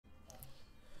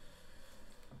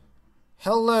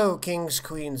Hello, kings,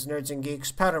 queens, nerds, and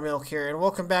geeks. Powdermilk here, and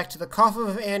welcome back to the Coffin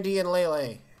of Andy and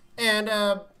Leyley.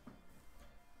 And,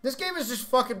 this game is just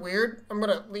fucking weird. I'm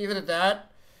gonna leave it at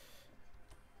that.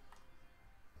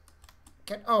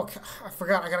 Oh, I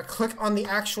forgot. I gotta click on the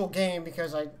actual game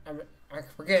because I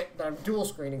forget that I'm dual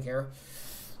screening here.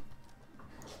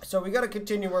 So we gotta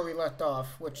continue where we left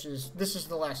off, which is, this is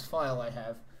the last file I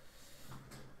have.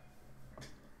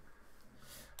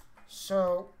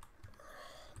 So,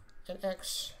 an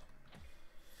X,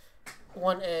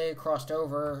 1A crossed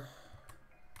over.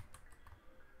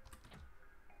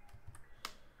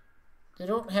 They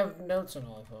don't have notes on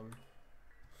all of them.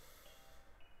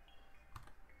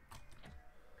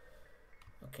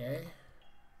 Okay.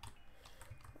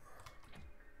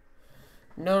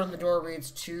 Note on the door reads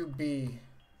 2B.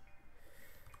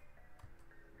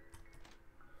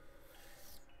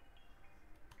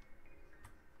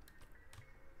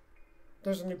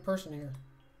 There's a new person here.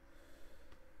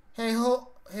 Hey,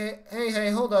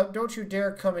 hold up. Don't you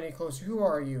dare come any closer. Who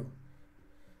are you?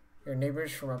 Your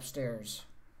neighbors from upstairs.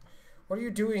 What are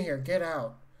you doing here? Get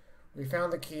out. We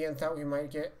found the key and thought you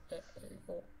might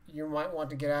want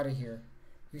to get out of here.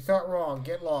 You thought wrong.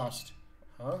 Get lost.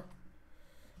 Huh?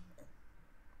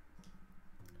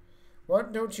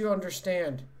 What don't you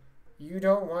understand? You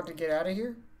don't want to get out of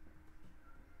here?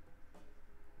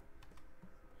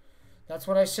 That's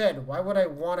what I said. Why would I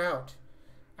want out?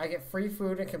 I get free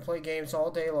food and can play games all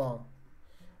day long.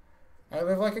 I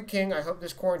live like a king. I hope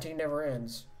this quarantine never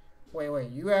ends.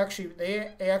 Wait. They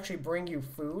actually bring you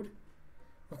food?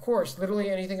 Of course,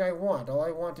 literally anything I want. All I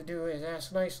want to do is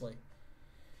ask nicely.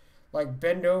 Like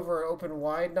bend over and open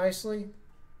wide nicely?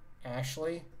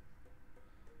 Ashley?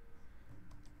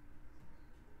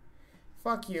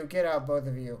 Fuck you. Get out, both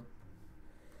of you.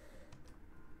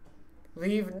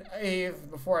 Leave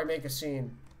Eve before I make a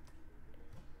scene.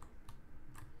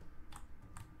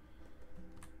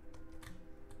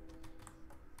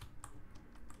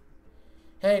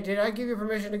 Hey, did I give you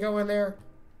permission to go in there?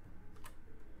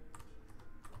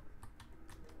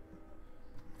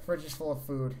 Fridge is full of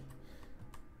food.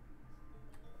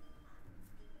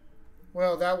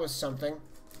 Well, that was something.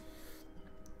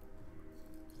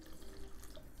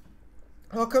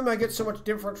 How come I get so much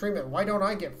different treatment? Why don't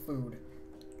I get food?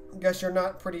 Guess you're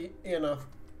not pretty enough.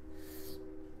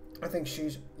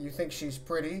 You think she's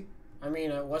pretty? I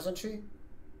mean, wasn't she?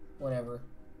 Whatever.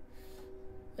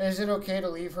 Is it okay to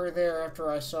leave her there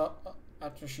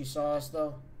after she saw us,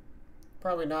 though?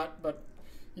 Probably not, but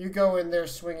you go in there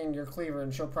swinging your cleaver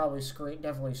and she'll probably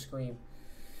definitely scream.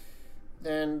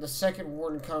 Then the second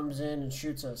warden comes in and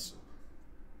shoots us.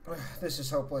 This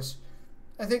is hopeless.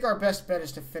 I think our best bet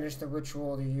is to finish the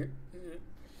ritual and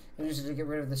use it to get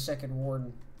rid of the second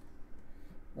warden.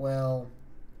 Well,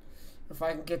 if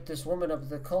I can get this woman up to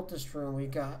the cultist room, we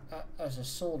got as a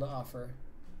soul to offer.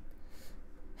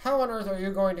 How on earth are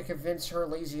you going to convince her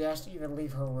lazy ass to even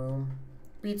leave her room?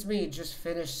 Beats me. Just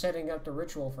finish setting up the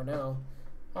ritual for now.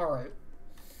 Alright.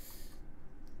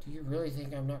 Do you really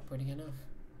think I'm not pretty enough?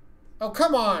 Oh,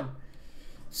 come on!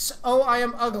 Oh, I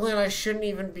am ugly and I shouldn't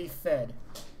even be fed.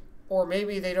 Or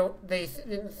maybe they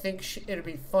didn't think it'd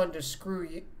be fun to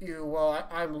screw you while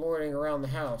I'm lording around the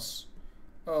house.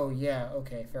 Oh, yeah,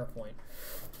 okay, fair point.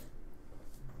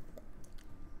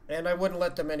 And I wouldn't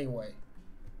let them anyway.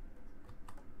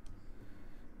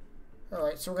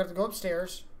 Alright, so we're going to go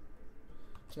upstairs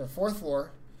to the 4th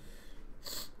floor.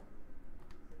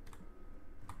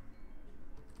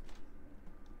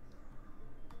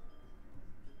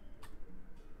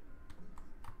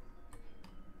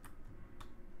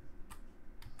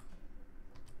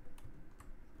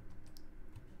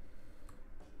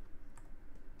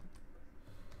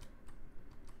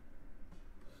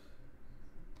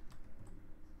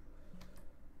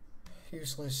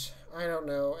 Useless. I don't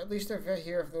know. At least they're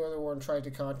here if the other one tried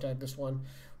to contact this one,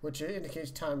 which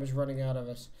indicates time is running out of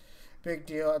us. Big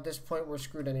deal. At this point, we're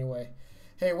screwed anyway.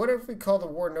 Hey, what if we call the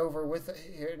warden over with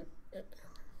here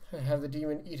and have the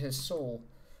demon eat his soul?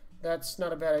 That's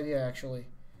not a bad idea, actually.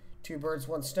 2 birds,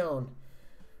 1 stone.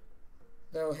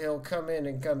 Though he'll come in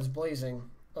and guns blazing.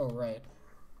 Oh, right.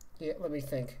 Yeah, let me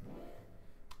think.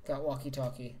 Got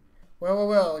walkie-talkie.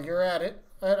 Well, you're at it.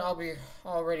 I'll be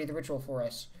all ready the ritual for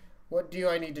us. What do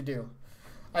I need to do?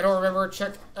 I don't remember.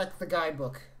 Check the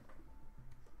guidebook.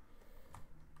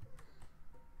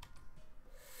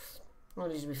 What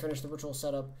needs to be finished? The ritual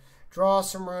setup. Draw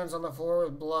some runes on the floor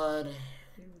with blood.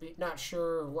 Not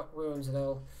sure what runes,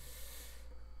 though.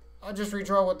 I'll just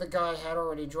redraw what the guy had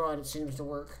already drawn. It seems to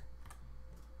work.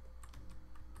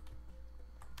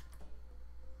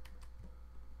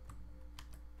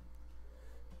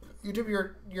 You dip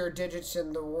your digits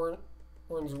in the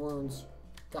Warren's wounds.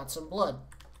 Got some blood.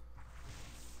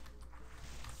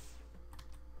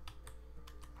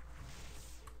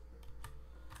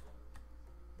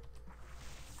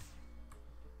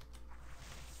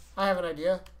 I have an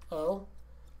idea. Oh.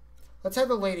 Let's have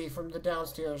the lady from the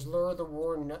downstairs lure the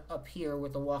warden up here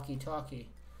with the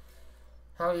walkie-talkie.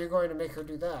 How are you going to make her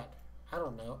do that? I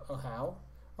don't know. Oh, how?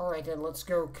 Alright then, let's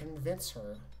go convince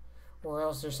her. Or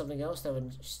else there's something else that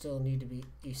would still need to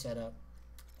be set up.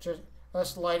 Just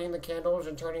us lighting the candles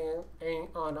and turning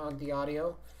on the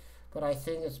audio. But I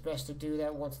think it's best to do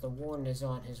that once the warden is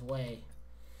on his way.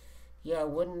 Yeah, I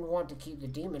wouldn't want to keep the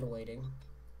demon waiting.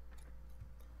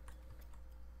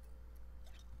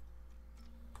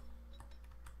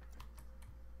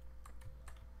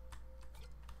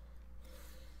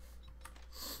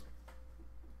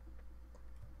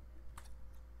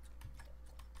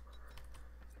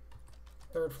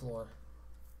 Third floor.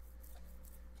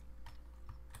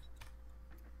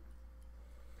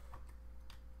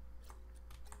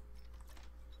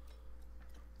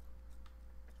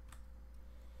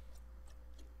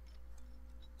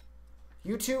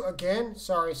 You two again?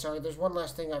 Sorry. There's one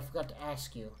last thing I forgot to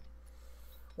ask you.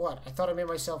 What? I thought I made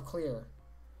myself clear.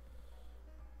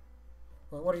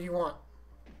 Well, what do you want?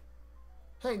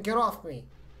 Hey, get off me.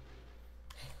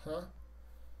 Huh?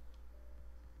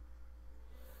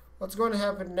 What's going to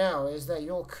happen now is that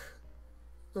you'll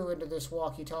go into this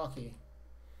walkie-talkie.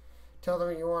 Tell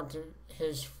them you and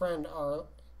his friend are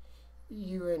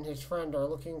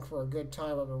looking for a good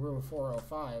time up in room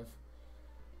 405.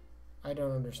 I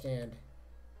don't understand.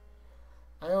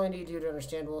 I only need you to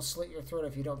understand we'll slit your throat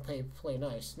if you don't play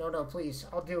nice. No, please.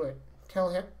 I'll do it.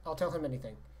 I'll tell him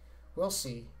anything. We'll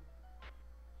see.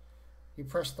 You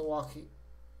press the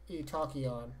walkie-talkie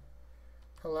on.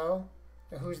 Hello?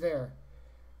 Who's there?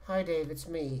 Hi, Dave. It's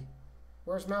me.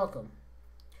 Where's Malcolm?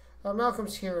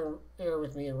 Malcolm's here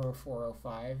with me in room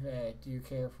 405. Do you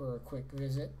care for a quick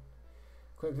visit?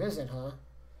 Quick visit, huh?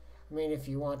 I mean, if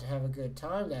you want to have a good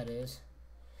time, that is.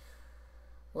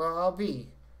 Well, I'll be.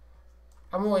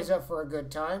 I'm always up for a good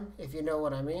time, if you know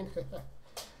what I mean.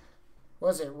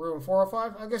 Was it room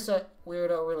 405? I guess that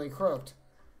weirdo really croaked.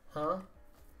 Huh?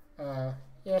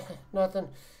 Yeah, nothing.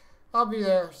 I'll be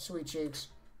there, sweet cheeks.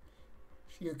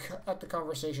 You cut the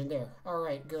conversation there. All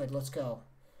right, good. Let's go.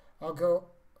 I'll go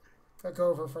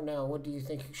over for now. What do you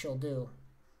think she'll do?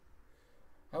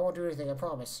 I won't do anything, I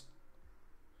promise.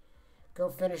 Go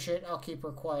finish it. I'll keep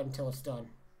her quiet until it's done.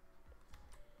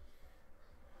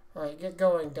 All right, get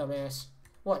going, dumbass.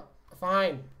 What?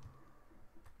 Fine.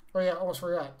 Oh yeah, almost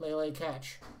forgot. Leyley,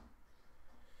 catch.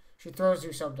 She throws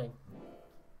you something.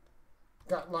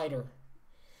 Got lighter.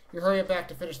 You hurry it back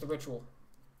to finish the ritual.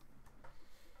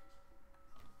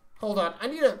 Hold on.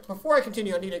 Before I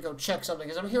continue, I need to go check something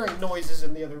because I'm hearing noises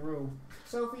in the other room.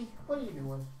 Sophie, what are you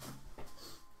doing?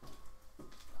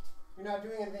 You're not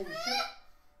doing anything to shit?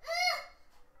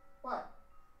 What?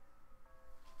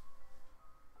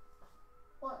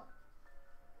 What?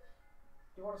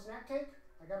 Do you want a snack cake?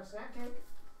 I got a snack cake.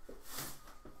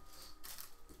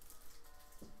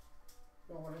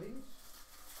 You want one of these?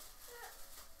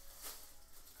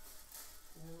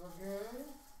 You look good.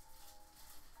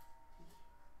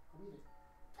 Eat it.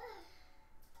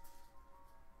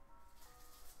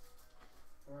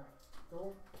 Alright,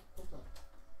 go play.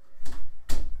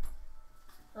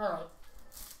 Alright.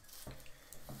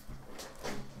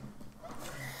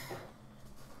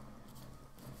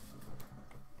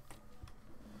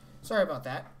 Sorry about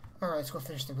that. Alright, let's go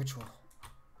finish the ritual.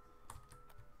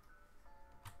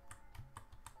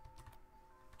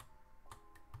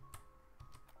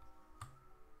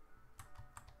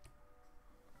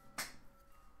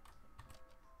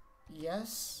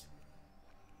 Yes?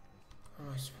 How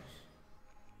am I supposed?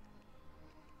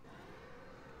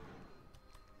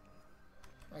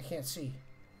 I can't see.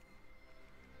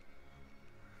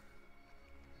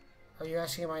 Are you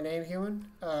asking my name, human?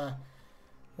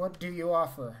 What do you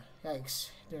offer? Yikes.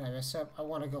 Did I mess up? I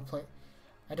want to go play.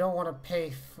 I don't want to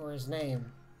pay for his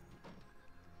name.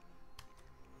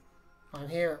 I'm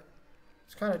here.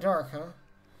 It's kind of dark, huh?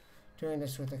 Doing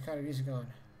this with the kind of music on.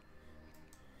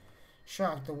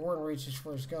 Shocked, the warden reaches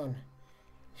for his gun.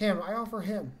 Him, I offer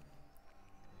him.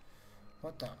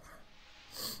 What the?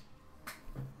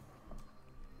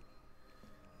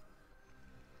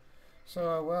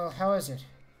 So, well, how is it?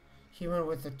 Human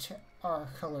with the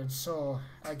colored soul,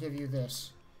 I give you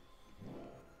this.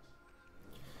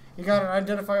 You got an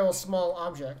identifiable small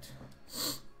object.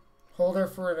 Holder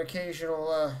for an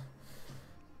occasional,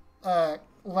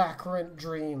 lacquerant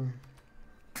dream.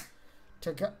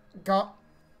 To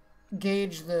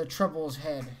gauge the trouble's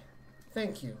head.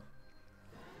 Thank you.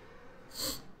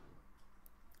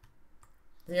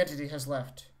 The entity has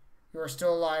left. You are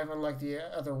still alive, unlike either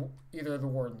of the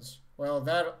wardens. Well,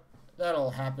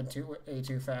 that'll happen too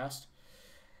fast.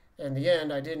 In the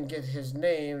end, I didn't get his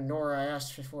name, nor I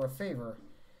asked for a favor.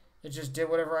 It just did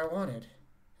whatever I wanted.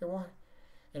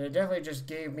 And it definitely just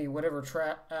gave me whatever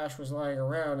trash was lying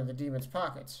around in the demon's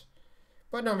pockets.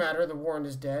 But no matter, the warden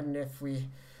is dead, and if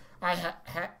I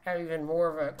have even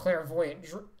more of a clairvoyant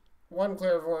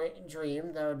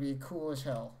dream, that would be cool as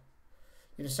hell.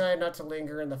 You decided not to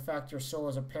linger in the fact your soul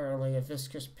is apparently a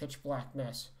viscous, pitch-black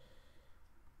mess.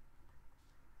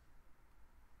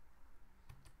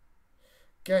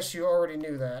 Guess you already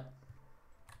knew that.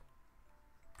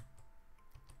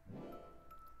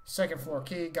 Second floor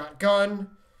key, got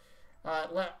gun.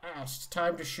 Last,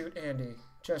 time to shoot Andy.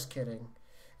 Just kidding.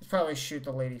 Let's probably shoot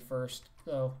the lady first,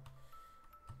 though.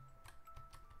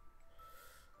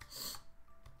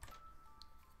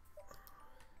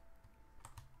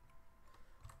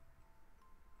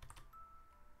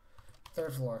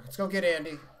 Third floor. Let's go get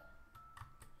Andy.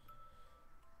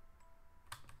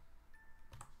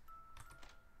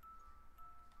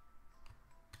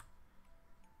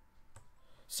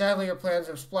 Sadly, your plans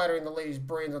of splattering the lady's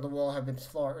brains on the wall have been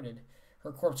thwarted.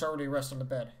 Her corpse already rests on the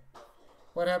bed.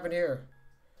 What happened here?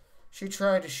 She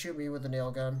tried to shoot me with a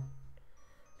nail gun.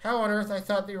 How on earth? I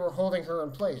thought that you were holding her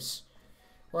in place.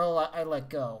 Well, I let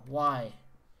go. Why?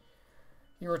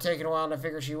 You were taking a while, and I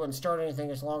figured she wouldn't start anything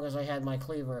as long as I had my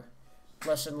cleaver.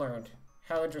 Lesson learned.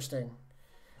 How interesting.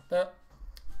 That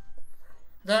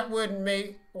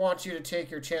would want you to take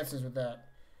your chances with that.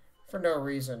 For no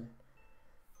reason.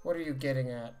 What are you getting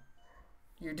at?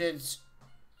 You did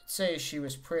say she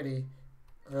was pretty.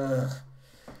 Ugh.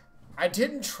 I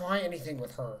didn't try anything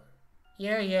with her.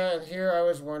 Yeah, and here I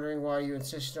was wondering why you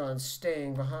insisted on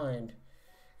staying behind.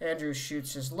 Andrew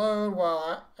shoots his load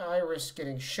while I risk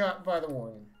getting shot by the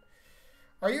warden.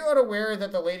 Are you unaware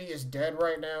that the lady is dead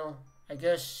right now? I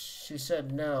guess she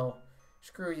said no.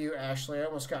 Screw you, Ashley. I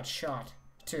almost got shot,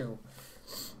 too.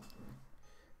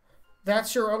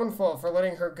 That's your own fault for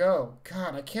letting her go.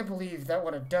 God, I can't believe that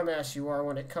what a dumbass you are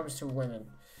when it comes to women.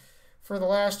 For the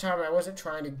last time, I wasn't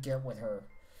trying to get with her.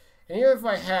 And even if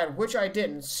I had, which I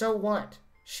didn't, so what?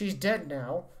 She's dead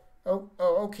now. Oh,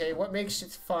 okay. What makes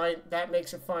it fine? That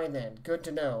makes it fine then. Good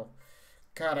to know.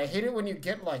 God, I hate it when you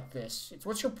get like this.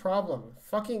 What's your problem?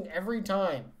 Fucking every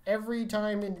time. Every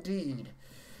time indeed.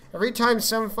 Every time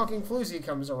some fucking floozy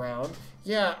comes around.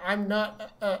 Yeah, I'm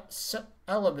not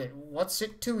celibate. What's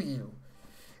it to you?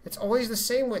 It's always the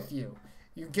same with you.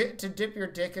 You get to dip your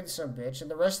dick in some bitch and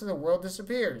the rest of the world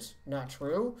disappears. Not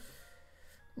true?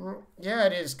 Yeah,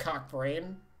 it is,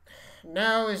 cockbrain.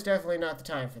 Now is definitely not the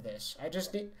time for this. I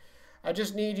just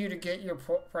need you to get your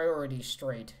priorities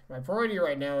straight. My priority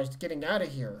right now is getting out of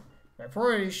here.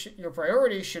 Your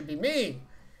priority should be me.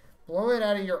 Blow it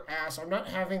out of your ass. I'm not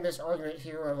having this argument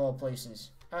here of all places.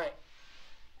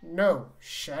 No,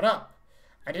 shut up.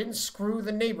 I didn't screw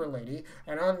the neighbor lady,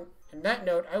 and on that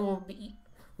note,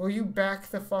 will you back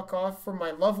the fuck off from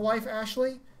my love life,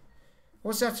 Ashley?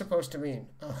 What's that supposed to mean?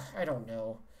 Ugh, I don't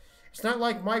know. It's not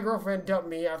like my girlfriend dumped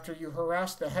me after you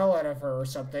harassed the hell out of her or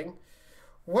something.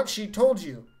 What she told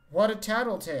you? What a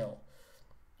tattletale.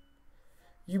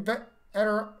 You're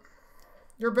better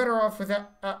off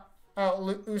without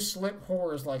loose-lip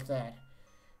whores like that.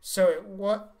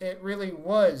 So it really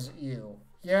was you.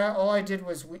 Yeah, all I did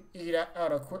was eat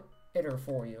out a quitter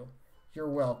for you. You're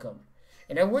welcome.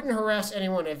 And I wouldn't harass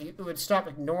anyone if you would stop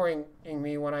ignoring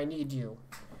me when I need you.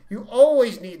 You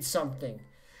always need something.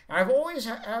 I've always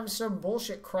have some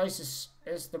bullshit crisis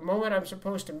as the moment I'm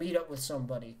supposed to meet up with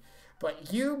somebody.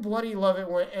 But you bloody love it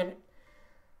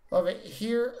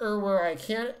here or where I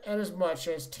can't as much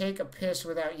as take a piss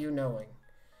without you knowing.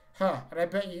 Huh, and I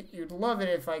bet you'd love it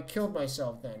if I killed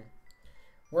myself then.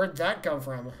 Where'd that come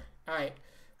from?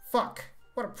 Fuck.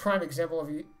 What a prime example of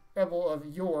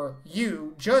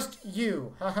you. Just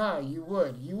you. Haha, you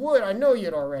would. You would. I know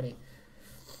you'd already.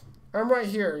 I'm right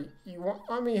here. You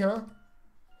want me, huh?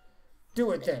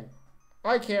 Do it then.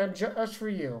 I can, just for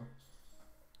you.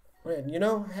 And, you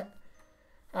know,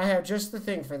 I have just the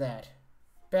thing for that.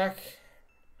 Back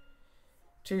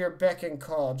to your beck and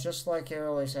call, just like it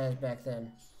always has back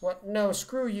then. What? No,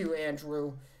 screw you,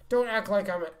 Andrew. Don't act like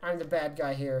I'm the bad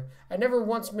guy here. I never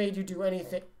once made you do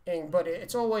anything, but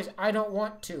it's always, I don't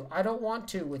want to. I don't want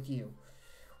to with you.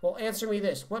 Well, answer me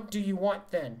this. What do you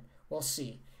want then? We'll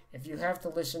see. If you have to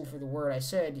listen for the word I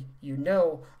said, you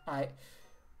know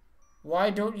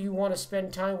Why don't you want to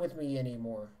spend time with me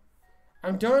anymore?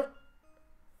 I've done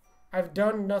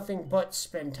nothing but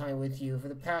spend time with you for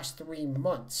the past 3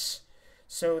 months.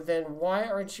 So then why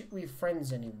aren't we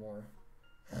friends anymore?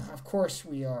 Of course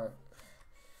we are.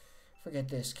 Forget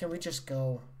this. Can we just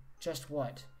go? Just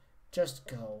what? Just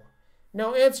go.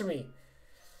 No, answer me.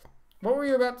 What were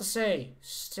you about to say?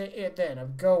 Say it then.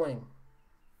 I'm going.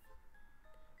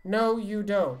 No, you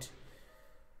don't.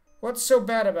 What's so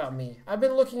bad about me? I've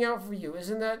been looking out for you.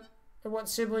 Isn't that what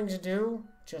siblings do?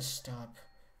 Just stop.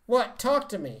 What? Talk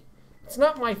to me. It's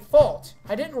not my fault.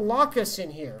 I didn't lock us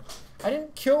in here. I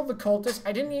didn't kill the cultist.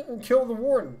 I didn't even kill the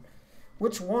warden.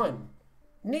 Which one?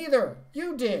 Neither.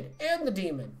 You did. And the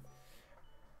demon.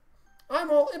 I'm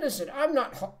all innocent. I'm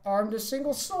not harmed a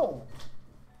single soul.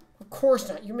 Of course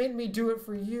not. You made me do it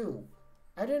for you.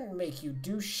 I didn't make you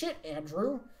do shit,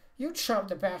 Andrew. You chopped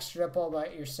the bastard up all by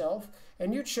yourself,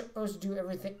 and you chose to do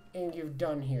everything you've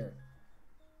done here.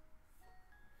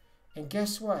 And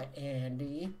guess what,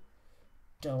 Andy?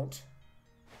 Don't.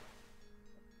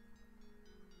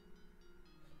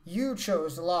 You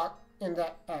chose to lock in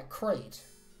that crate.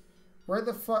 Where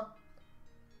the fuck?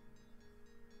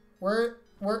 Where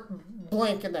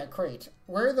blank in that crate?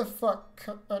 Where the fuck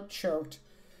choked?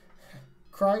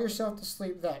 Cry yourself to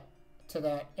sleep to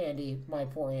that, Andy, my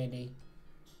poor Andy.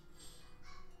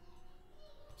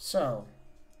 So,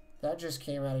 that just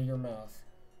came out of your mouth.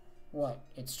 What?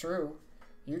 It's true.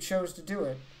 You chose to do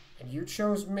it, and you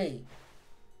chose me.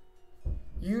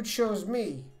 You chose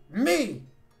me. Me!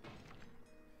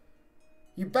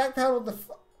 You backpedaled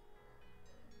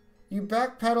You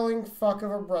backpedaling fuck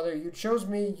of a brother. You chose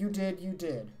me. You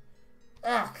did.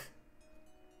 Ugh!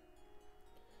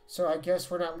 So I guess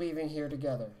we're not leaving here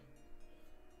together.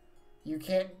 You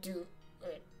can't do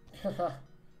it.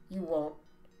 You won't.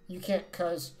 You can't,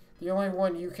 cuz the only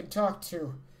one you can talk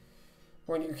to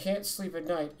when you can't sleep at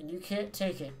night and you can't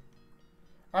take it.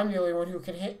 I'm the only one who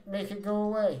can make it go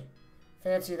away.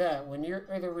 Fancy that, when you're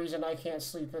the reason I can't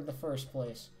sleep in the first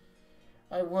place.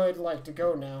 I would like to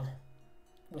go now.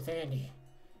 With Andy.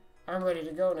 I'm ready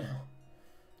to go now.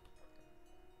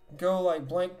 Go like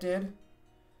Blank did?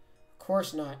 Of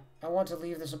course not. I want to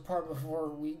leave this apartment before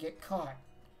we get caught.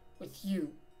 With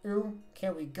you. Ooh,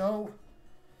 can we go?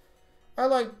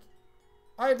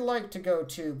 I'd like to go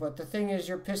too, but the thing is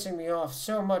you're pissing me off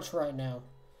so much right now.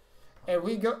 And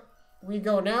we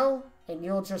go now, and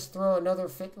you'll just throw another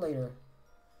fit later.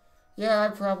 Yeah, I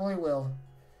probably will.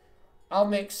 I'll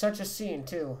make such a scene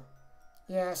too.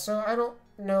 Yeah, so I don't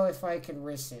know if I can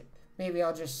risk it. Maybe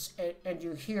I'll just end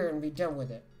you here and be done with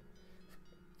it.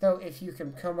 Though if you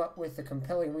can come up with a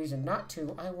compelling reason not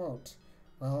to, I won't.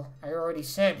 Well, I already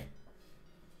said.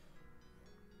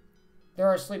 There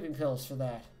are sleeping pills for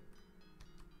that.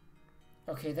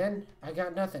 Okay then, I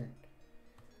got nothing.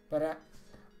 But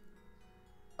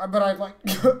I'd like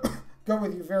to go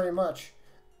with you very much.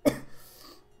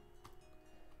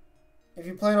 If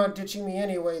you plan on ditching me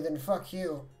anyway, then fuck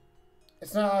you.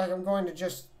 It's not like I'm going to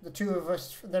just the two of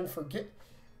us then forget.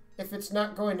 If it's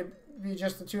not going to be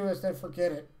just the two of us, then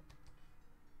forget it.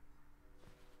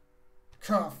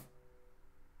 Cough.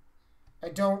 I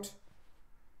don't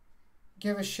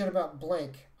give a shit about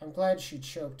Blank. I'm glad she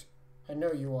choked. I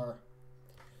know you are.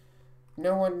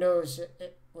 No one knows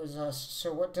it was us,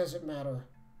 so what does it matter?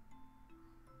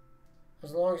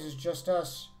 As long as it's just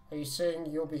us. Are you saying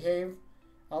you'll behave?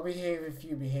 I'll behave if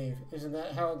you behave. Isn't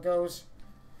that how it goes?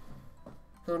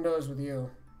 Who knows with you?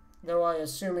 Though I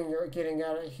assuming you're getting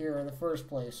out of here in the first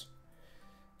place.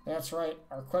 That's right.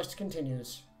 Our quest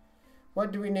continues.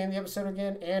 What do we name the episode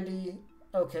again? Andy.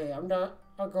 Okay, I'm not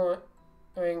going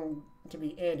to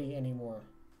be Andy anymore.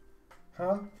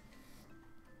 Huh?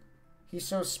 He's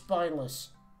so spineless.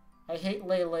 I hate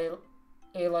Leyley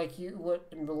like you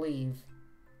wouldn't believe.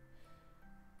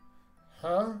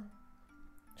 Huh?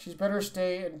 She's better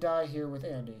stay and die here with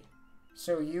Andy.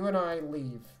 So you and I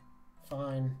leave.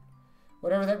 Fine.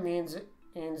 Whatever that means, it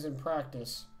means in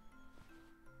practice.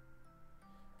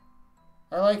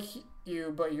 I like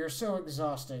you, but you're so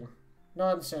exhausting.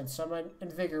 Nonsense. I'm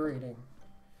invigorating.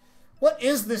 What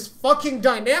is this fucking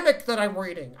dynamic that I'm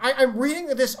reading? I'm reading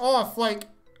this off like...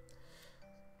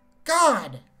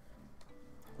 God!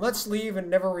 Let's leave and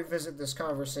never revisit this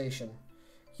conversation.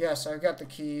 Yes, I've got the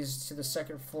keys to the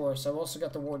second floor, so I've also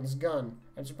got the warden's gun.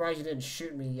 I'm surprised you didn't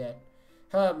shoot me yet.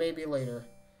 Huh, maybe later.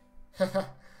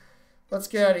 Let's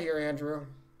get out of here, Andrew.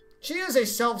 She is a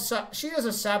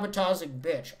sabotaging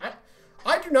bitch.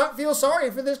 I do not feel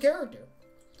sorry for this character.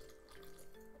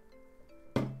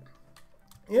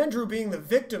 Andrew being the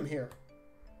victim here.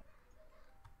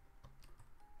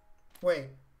 Wait.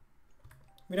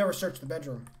 We never searched the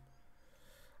bedroom.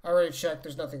 I already checked.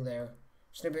 There's nothing there.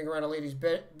 Snipping around a lady's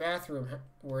bathroom,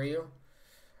 were you?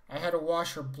 I had to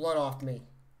wash her blood off me.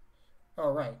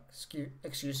 Oh, right.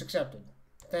 Excuse accepted.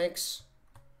 Thanks.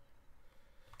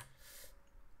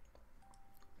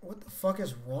 What the fuck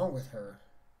is wrong with her?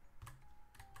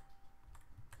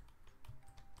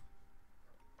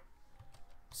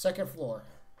 Second floor.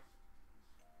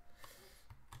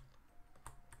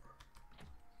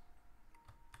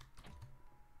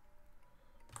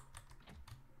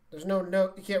 There's no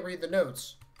note. You can't read the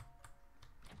notes.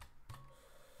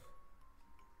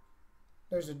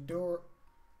 There's a door.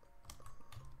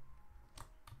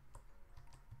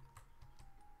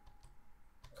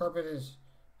 Carpet is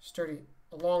sturdy.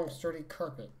 A long, sturdy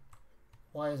carpet.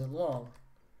 Why is it long?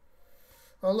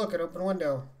 Oh, look, an open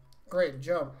window. Great,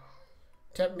 jump.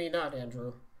 Tempt me not,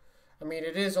 Andrew. I mean,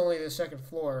 it is only the second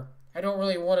floor. I don't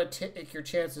really want to take your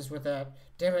chances with that.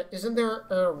 Damn it, isn't there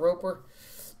a rope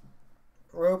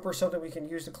or something we can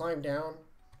use to climb down?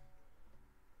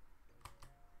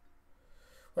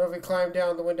 What if we climb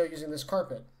down the window using this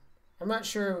carpet? I'm not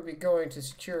sure it would be going to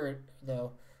secure it,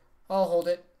 though. I'll hold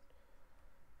it.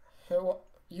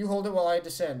 You hold it while I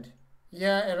descend.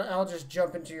 Yeah, and I'll just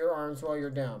jump into your arms while you're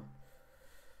down.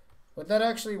 Would that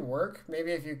actually work?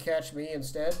 Maybe if you catch me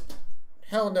instead?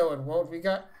 Hell no, it won't. We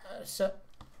got...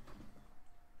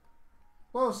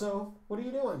 Whoa, so, what are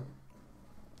you doing?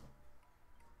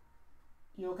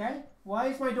 You okay? Why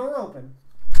is my door open?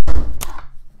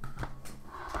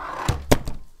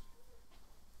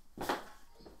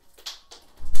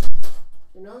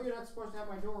 You know you're not supposed to have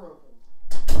my door open.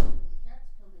 Cats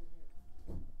come in here.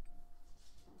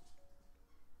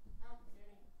 Out,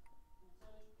 Jenny. I'm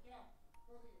telling you, cat.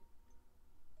 Go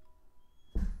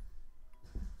here.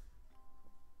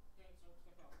 Okay, so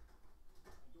step out.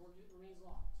 The door remains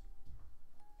locked.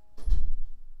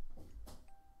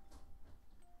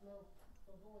 No,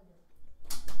 don't go in there.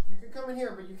 You can come in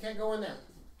here, but you can't go in there.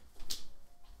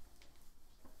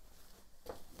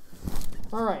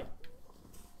 All right.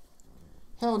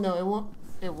 Hell no, it won't.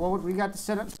 It won't. We got to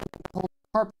set up some whole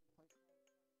carpet.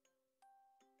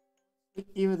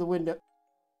 Even the window.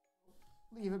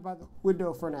 Leave it by the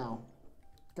window for now.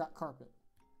 Got carpet.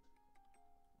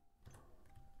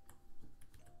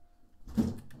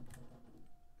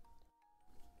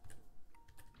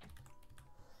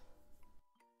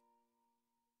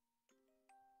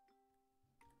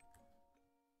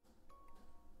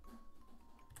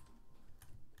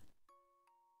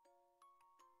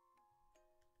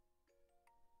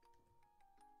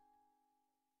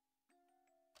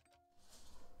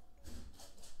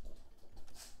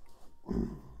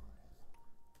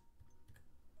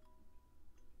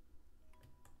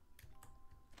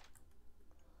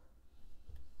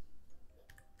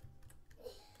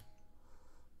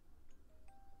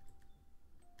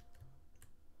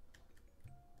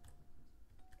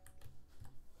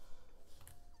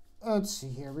 Let's see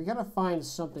here. We gotta find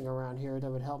something around here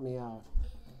that would help me out.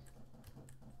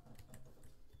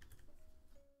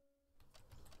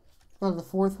 Oh, the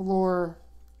fourth floor.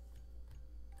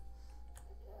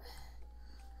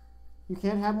 You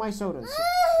can't have my sodas.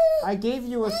 I gave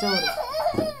you a soda.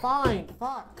 Fine,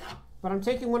 fuck. But I'm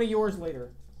taking one of yours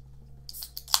later.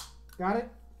 Got it?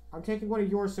 I'm taking one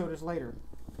of your sodas later.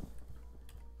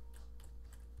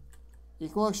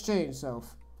 Equal exchange,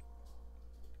 Soph.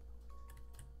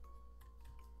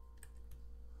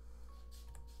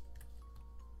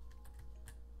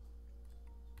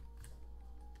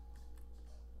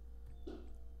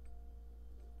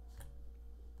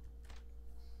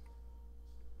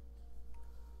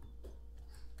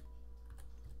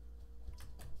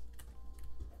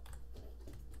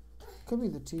 Could be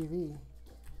the TV.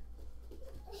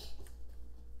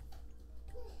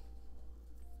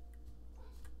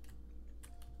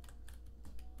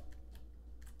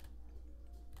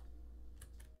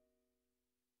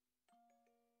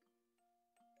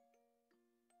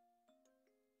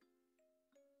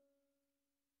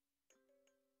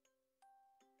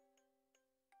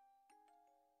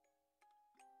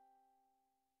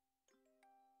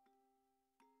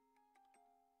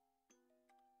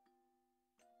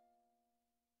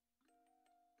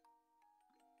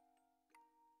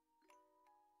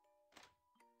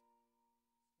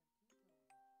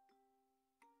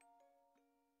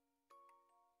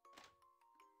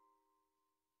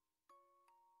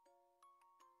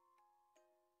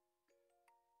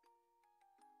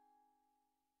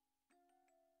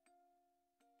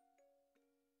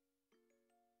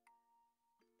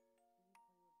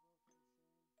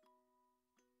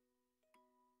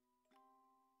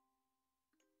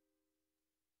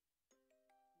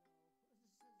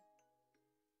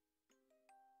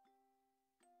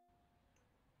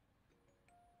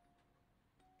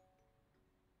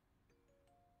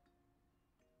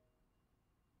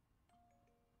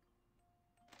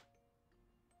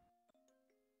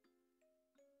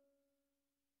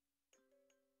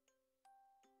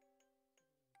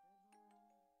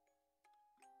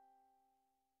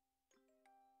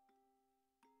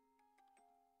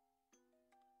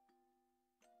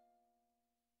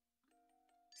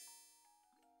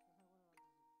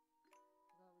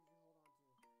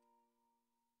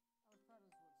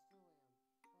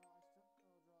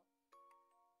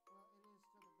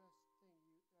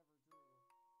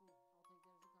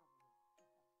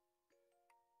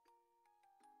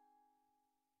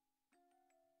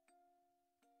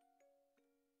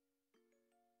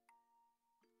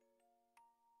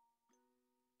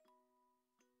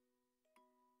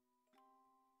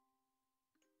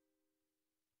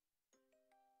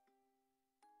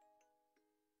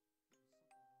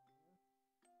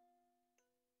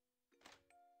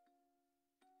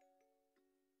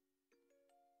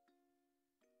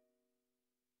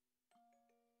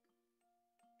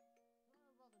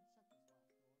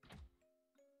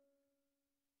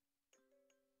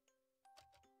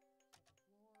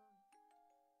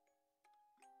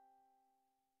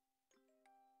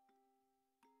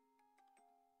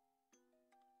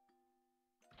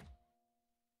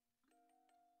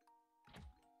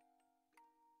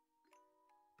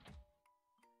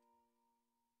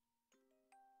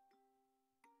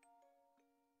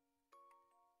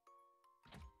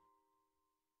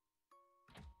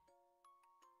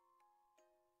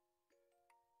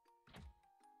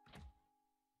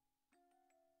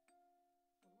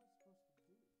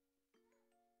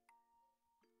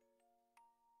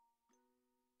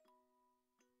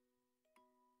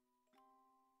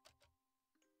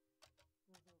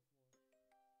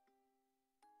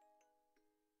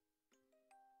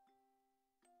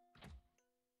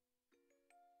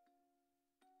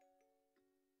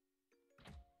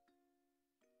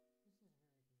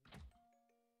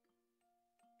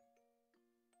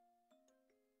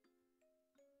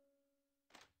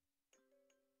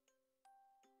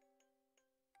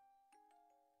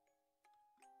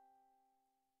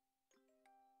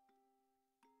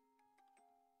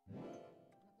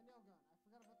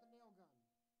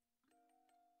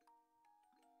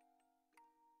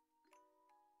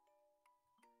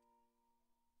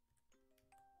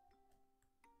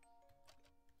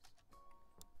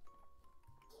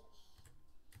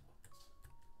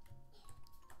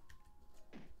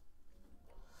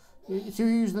 If you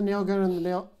use the nail gun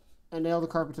and nail the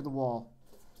carpet to the wall,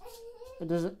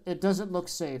 it doesn't look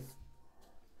safe.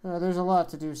 There's a lot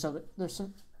to do.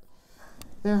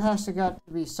 There has to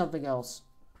be something else.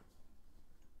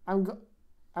 I'm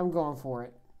going for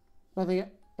it.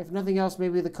 If nothing else,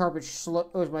 maybe the carpet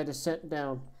slows my descent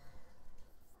down.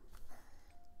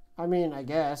 I mean, I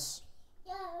guess.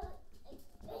 Alright,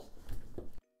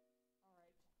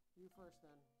 you first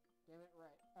then. Damn it,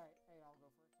 right. Alright, hey, I'll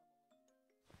go first. Not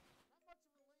much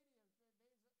of a lady as you climb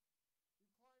down very unladylike.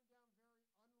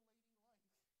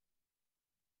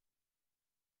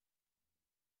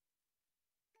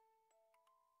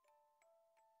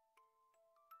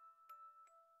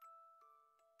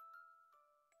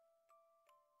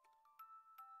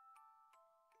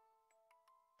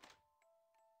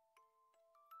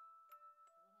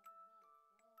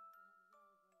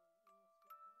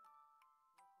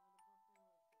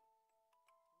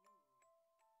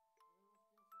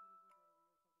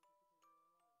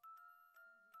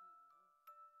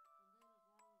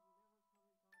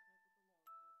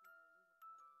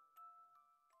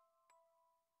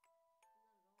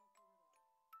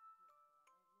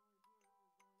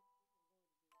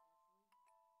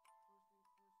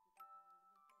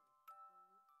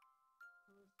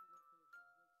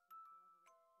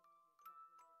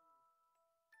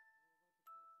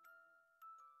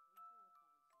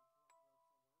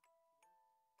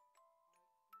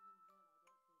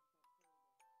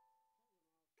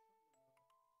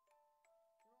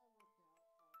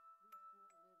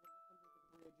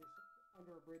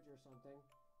 Under a bridge or something.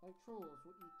 Like trolls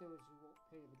will eat those who won't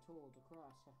pay the toll to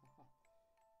cross.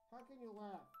 How can you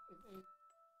laugh if a...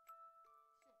 Shit,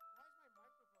 why is my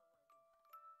microphone right here?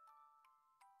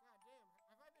 God damn,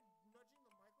 have I been nudging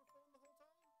the microphone the whole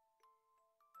time?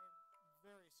 I am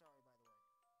very sorry, by the way.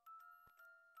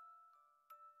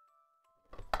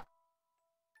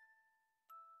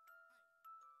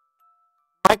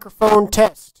 Microphone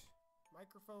test.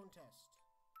 Microphone test.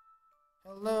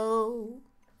 Hello?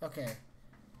 Okay.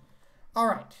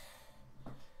 Alright.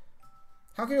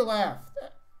 How can you laugh?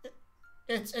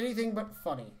 It's anything but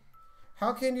funny.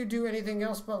 How can you do anything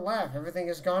else but laugh? Everything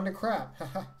has gone to crap.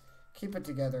 Haha. Keep it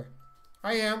together.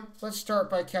 I am. Let's start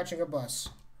by catching a bus.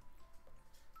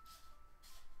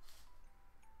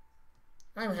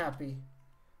 I'm happy.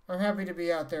 I'm happy to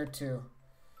be out there too.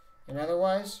 And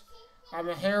otherwise, I'm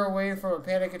a hair away from a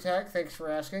panic attack. Thanks for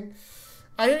asking.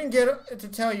 I didn't get to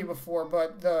tell you before,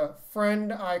 but the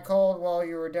friend I called while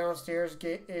you were downstairs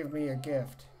gave me a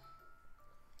gift.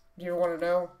 Do you want to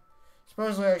know?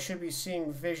 Supposedly I should be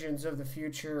seeing visions of the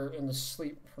future in the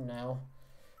sleep from now.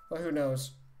 But who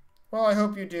knows? Well, I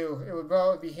hope you do. It would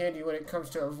probably be handy when it comes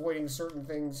to avoiding certain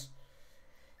things.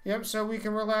 Yep, so we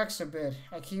can relax a bit.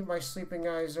 I keep my sleeping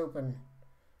eyes open.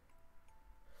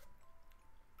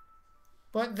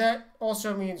 But that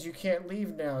also means you can't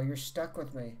leave now. You're stuck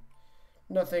with me.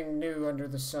 Nothing new under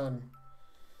the sun.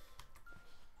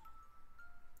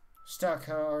 Stuck,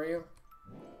 huh, are you?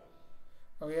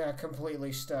 Oh yeah,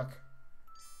 completely stuck.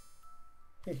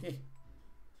 I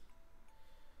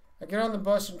get on the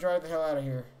bus and drive the hell out of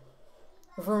here.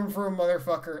 Vroom vroom,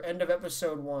 motherfucker. End of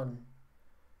episode 1.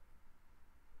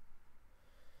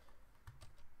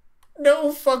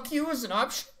 No, fuck you is an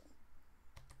option.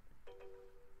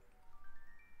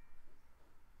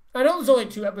 I know there's only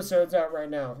 2 episodes out right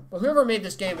now, but whoever made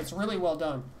this game, it's really well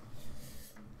done.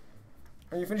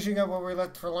 Are you finishing up what we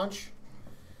left for lunch?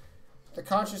 The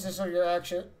consciousness of your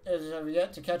action is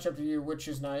yet to catch up to you, which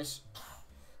is nice.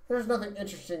 There's nothing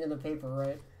interesting in the paper,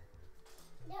 right?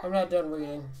 No. I'm not done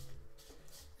reading.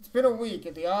 It's been a week,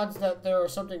 and the odds that there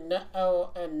is something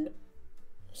now and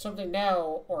something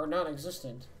now are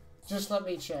non-existent. Just let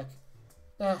me check.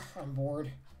 I'm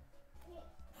bored.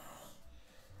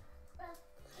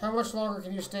 How much longer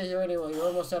can you stay here anyway? You're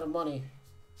almost out of money.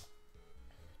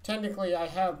 Technically, I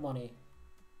have money.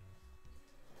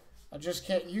 I just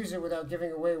can't use it without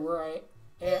giving away where I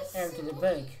am to the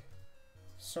bank.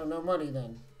 So no money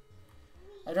then.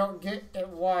 I don't get it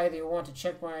why they want to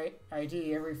check my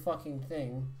ID every fucking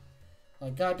thing.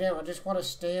 Like, goddamn, I just want to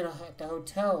stay at the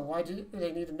hotel. Why do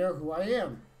they need to know who I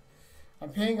am? I'm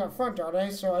paying up front, aren't I?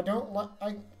 So I don't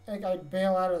I'd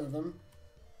bail out of them.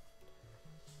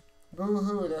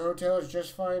 Boo-hoo, the hotel is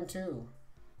just fine too.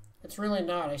 It's really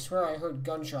not. I swear I heard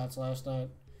gunshots last night.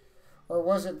 Or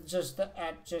was it just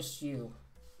just you?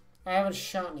 I haven't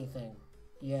shot anything.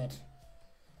 Yet.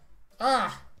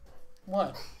 Ah!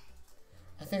 What?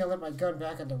 I think I left my gun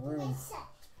back in the room.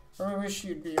 I really wish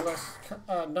you'd be less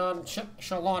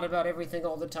nonchalant about everything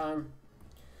all the time.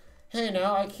 Hey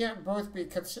now, I can't both be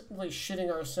consistently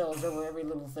shitting ourselves over every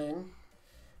little thing.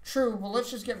 True, but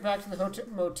let's just get back to the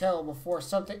motel before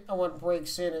someone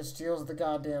breaks in and steals the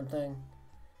goddamn thing.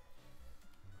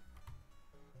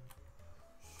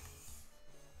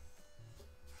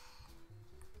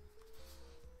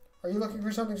 Are you looking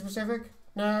for something specific?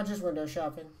 Nah, just window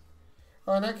shopping.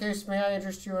 Oh, in that case, may I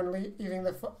interest you in leaving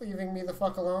me the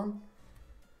fuck alone?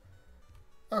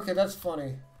 Okay, that's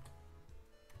funny.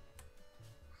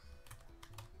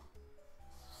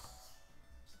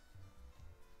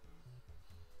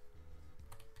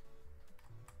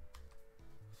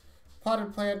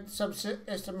 Potted plant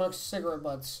subsist amongst cigarette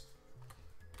butts.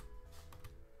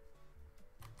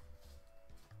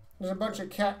 There's a bunch of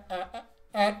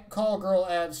call girl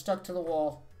ads stuck to the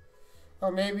wall. Oh,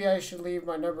 maybe I should leave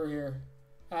my number here.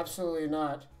 Absolutely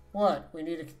not. What? We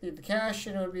need the cash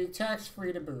and it would be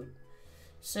tax-free to boot.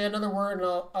 Say another word and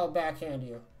I'll backhand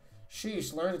you.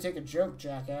 Sheesh, learn to take a joke,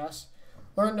 jackass.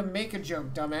 Learn to make a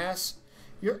joke, dumbass.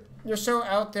 You're so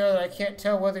out there that I can't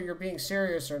tell whether you're being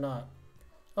serious or not.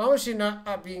 Obviously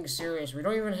not being serious. We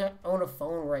don't even own a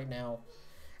phone right now.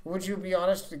 Would you be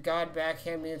honest to God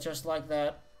backhand me just like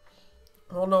that?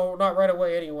 Oh no, not right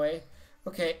away anyway.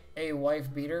 Okay, a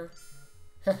wife beater.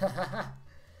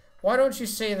 Why don't you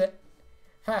say that?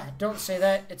 Ha, don't say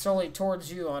that. It's only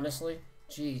towards you, honestly.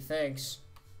 Gee, thanks.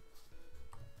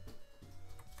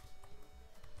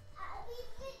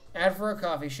 Ad for a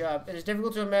coffee shop. It is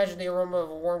difficult to imagine the aroma of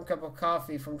a warm cup of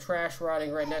coffee from trash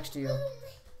rotting right next to you.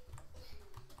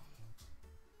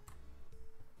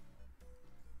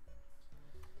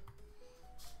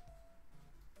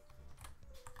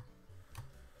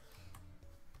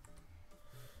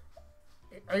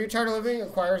 Are you tired of living?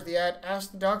 Inquires the ad.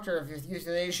 Ask the doctor if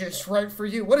euthanasia is right for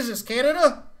you. What is this,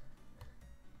 Canada?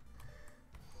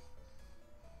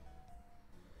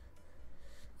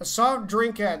 A soft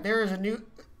drink ad. There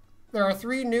are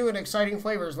 3 new and exciting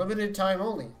flavors, limited time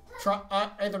only. Try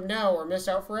them now or miss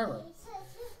out forever.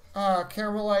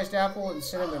 Caramelized apple and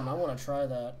cinnamon. I want to try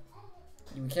that.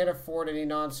 We can't afford any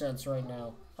nonsense right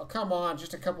now. Oh, come on,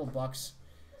 just a couple bucks.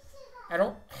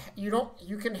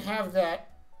 You can have that.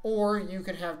 Or you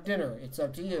can have dinner. It's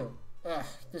up to you. Ugh,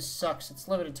 this sucks. It's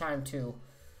limited time, too.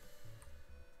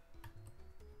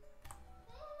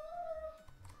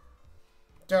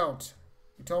 Don't.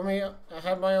 You told me I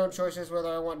had my own choices whether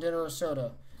I want dinner or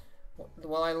soda.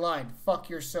 Well, I lied. Fuck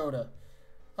your soda.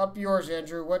 Up yours,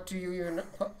 Andrew. What do you even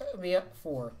put me up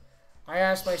for? I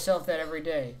ask myself that every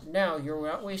day. Now, you're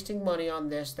not wasting money on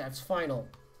this. That's final.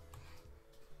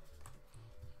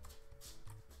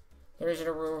 There isn't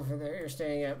a room for that you're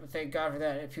staying at, but thank God for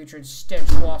that. A putrid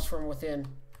stench wafts from within.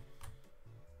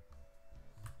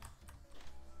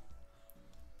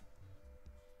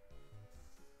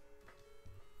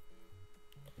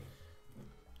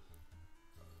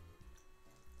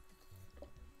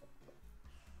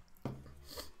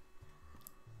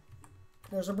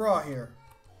 There's a bra here.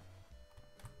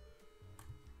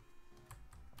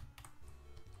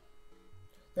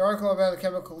 The article about the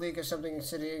chemical leak is something the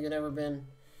city had never been.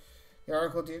 The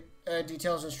article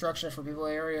details instructions for people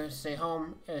in the area to stay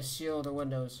home and seal the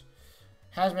windows.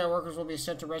 Hazmat workers will be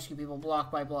sent to rescue people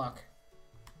block by block.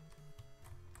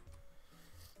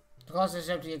 The closet is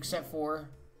empty except for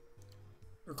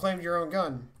reclaimed your own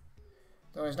gun.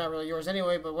 Though it's not really yours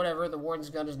anyway, but whatever. The warden's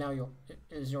gun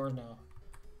is yours now.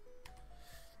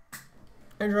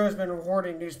 Andrew has been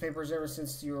hoarding newspapers ever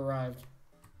since you arrived.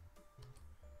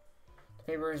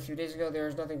 The paper is a few days ago. There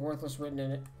is nothing worthless written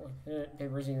in it. The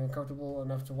paper isn't even comfortable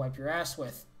enough to wipe your ass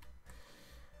with.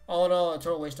 All in all, a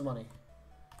total waste of money.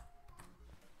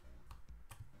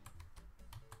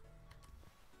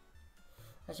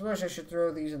 I suppose I should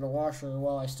throw these in the washer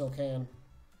while I still can.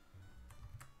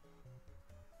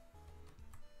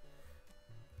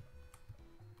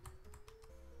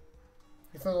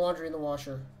 You throw the laundry in the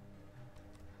washer.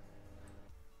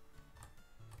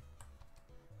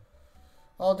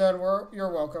 All done.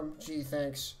 You're welcome. Gee,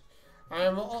 thanks. I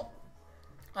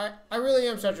really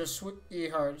am such a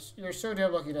sweetheart. You're so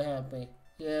damn lucky to have me.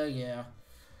 Yeah.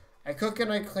 I cook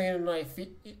and I clean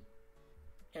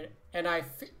and I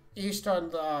feast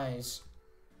on the eyes.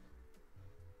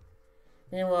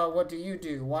 Meanwhile, what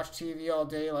do? Watch TV all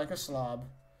day like a slob.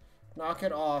 Knock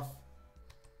it off.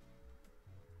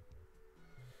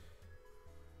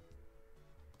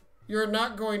 You're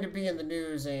not going to be in the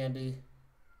news, Andy.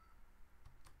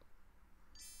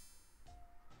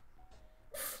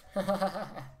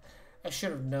 I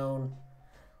should have known.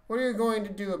 What are you going to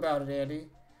do about it, Andy?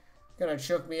 Gonna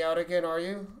choke me out again, are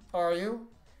you?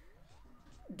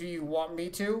 Do you want me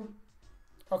to?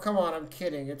 Oh, come on, I'm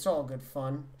kidding. It's all good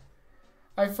fun.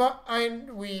 I thought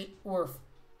we were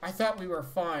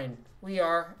fine. We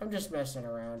are. I'm just messing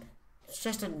around. It's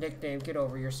just a nickname. Get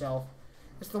over yourself.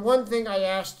 It's the one thing I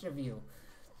asked of you.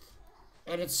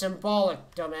 And it's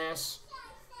symbolic, dumbass.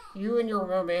 You and your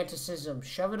romanticism.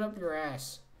 Shove it up your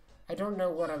ass. I don't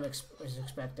know what I was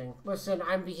expecting. Listen,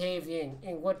 I'm behaving.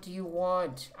 And what do you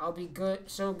want? I'll be good,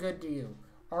 so good to you.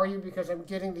 Are you? Because I'm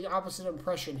getting the opposite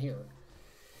impression here.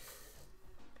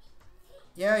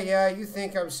 Yeah, you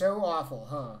think I'm so awful,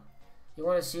 huh? You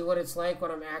want to see what it's like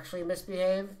when I'm actually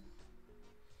misbehave?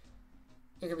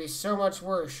 It could be so much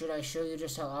worse. Should I show you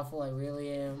just how awful I really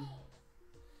am?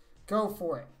 Go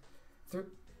for it.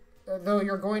 Though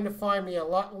you're going to find me a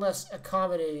lot less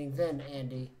accommodating than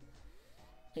Andy.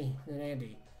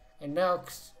 And now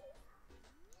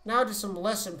to some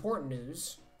less important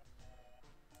news.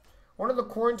 One of the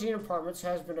quarantine apartments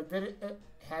has been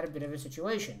had a bit of a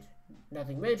situation.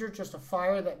 Nothing major, just a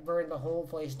fire that burned the whole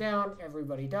place down.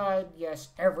 Everybody died. Yes,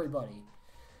 everybody.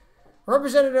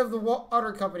 Representative of the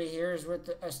water company here is with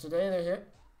us today. They're here.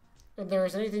 If there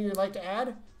is anything you'd like to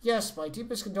add? Yes, my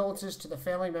deepest condolences to the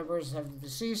family members of the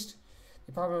deceased.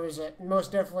 The apartment was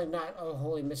most definitely not a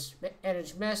wholly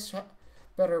mismanaged mess.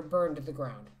 Better burned to the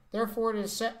ground. Therefore, it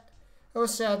is so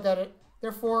sad that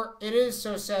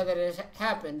it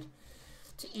happened.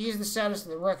 To ease the sadness of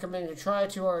the recommended try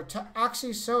to our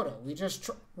Oxy Soda. We just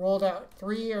rolled out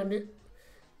three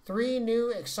new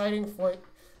exciting flavors.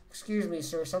 Excuse me,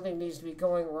 sir. Something needs to be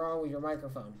going wrong with your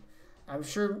microphone. I'm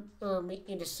sure you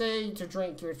mean to say to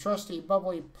drink your trusty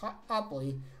bubbly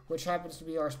popply, which happens to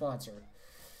be our sponsor.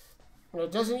 And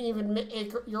it doesn't even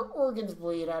make your organs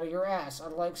bleed out of your ass,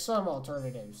 unlike some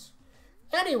alternatives.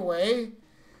 Anyway,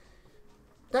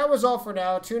 that was all for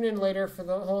now. Tune in later for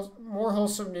the more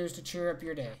wholesome news to cheer up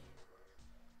your day.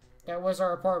 That was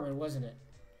our apartment, wasn't it?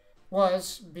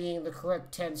 Was, being the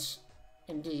correct tense,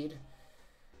 indeed.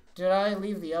 Did I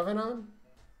leave the oven on?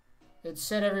 It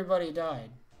said everybody died.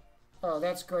 Oh,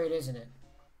 that's great, isn't it?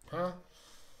 Huh?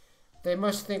 They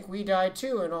must think we died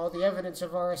too, and all the evidence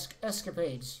of our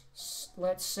escapades.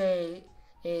 Let's say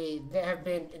they have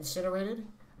been incinerated.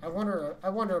 I wonder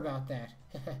about that.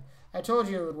 I told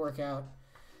you it would work out.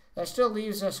 That still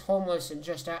leaves us homeless and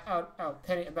just about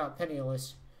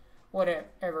penniless.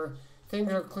 Whatever.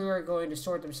 Things are clearly going to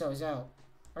sort themselves out.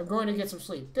 I'm going to get some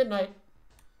sleep. Good night.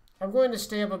 I'm going to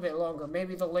stay up a bit longer.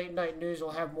 Maybe the late night news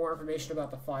will have more information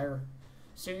about the fire.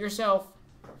 Suit yourself.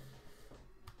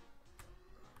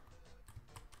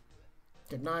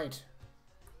 Good night.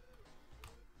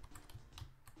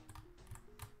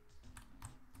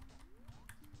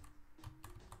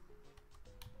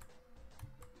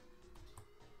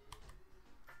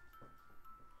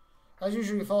 As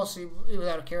usual, you fall asleep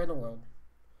without a care in the world.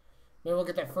 Maybe we'll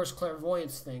get that first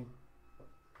clairvoyance thing.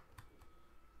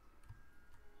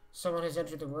 Someone has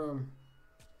entered the room.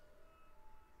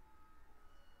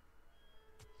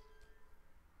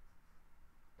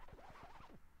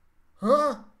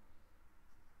 Huh?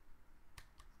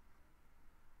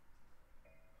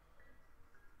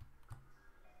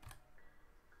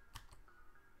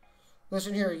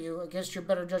 Listen here, you. Against your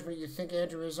better judgment, you think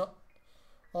Andrew is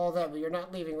all that, but you're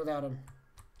not leaving without him.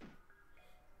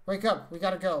 Wake up. We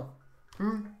gotta go.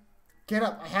 Get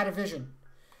up. I had a vision.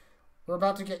 We're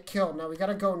about to get killed. Now we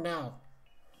gotta go now.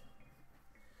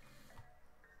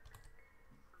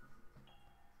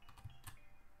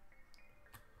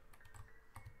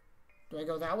 Do I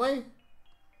go that way?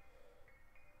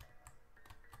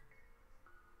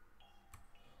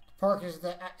 The park is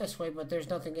this way, but there's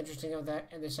nothing interesting of that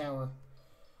in this hour.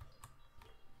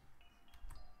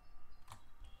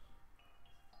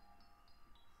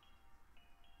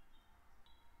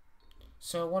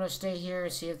 So I want to stay here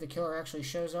and see if the killer actually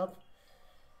shows up.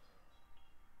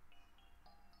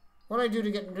 What do I do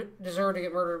to deserve to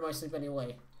get murdered in my sleep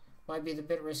anyway? Might be a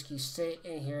bit risky. Stay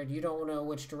in here. You don't know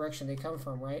which direction they come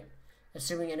from, right?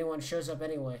 Assuming anyone shows up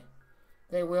anyway.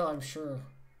 They will, I'm sure.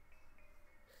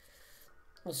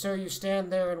 And so you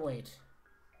stand there and wait.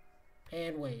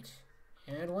 And wait.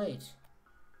 And wait.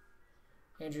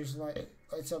 Andrew's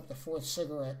lights up the fourth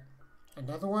cigarette.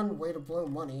 Another one? Way to blow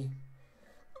money.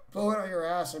 Blow it out your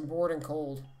ass. I'm bored and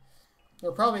cold.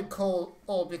 You're probably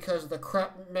cold because the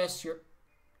crap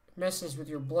messes with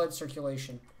your blood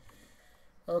circulation.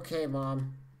 Okay,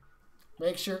 Mom.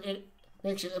 Makes you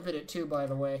impotent too, by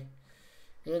the way.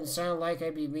 It didn't sound like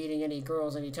I'd be meeting any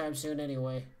girls anytime soon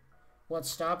anyway.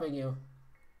 What's stopping you?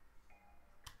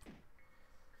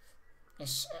 I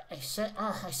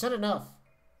said enough.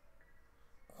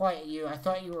 Quiet, you. I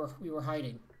thought we were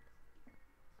hiding.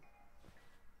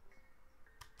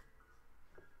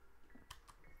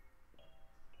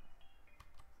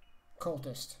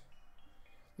 Cultist.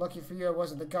 Lucky for you, I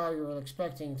wasn't the guy you were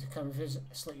expecting to come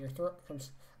slit your throat.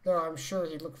 Though I'm sure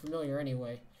he'd look familiar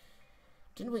anyway.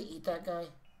 Didn't we eat that guy?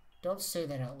 Don't say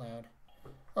that out loud.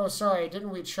 Oh, sorry,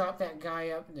 didn't we chop that guy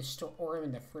up in the store or him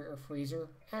in the freezer?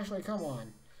 Actually, come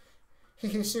on.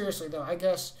 Seriously, though, I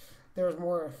guess there was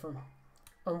more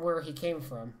on where he came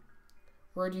from.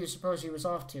 Where do you suppose he was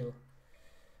off to?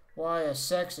 Why, a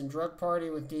sex and drug party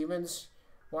with demons?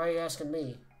 Why are you asking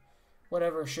me?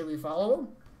 Whatever, should we follow him?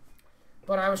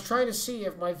 But I was trying to see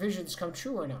if my visions come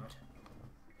true or not.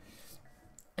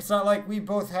 It's not like we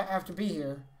both have to be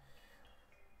here.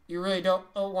 You really don't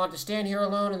want to stand here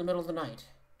alone in the middle of the night.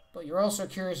 But you're also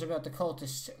curious about the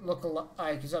cultist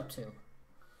look-alike is up to.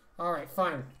 Alright,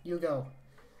 fine. You go.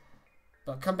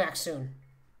 But come back soon.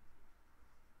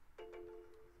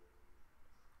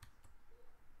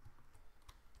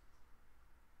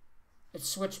 It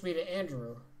switched me to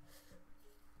Andrew.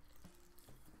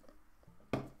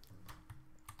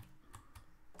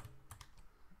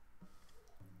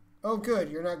 Oh,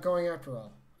 good. You're not going after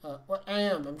all. What? I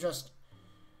am. I'm just...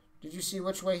 Did you see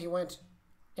which way he went?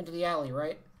 Into the alley,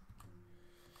 right?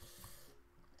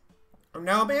 I'm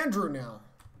Andrew now.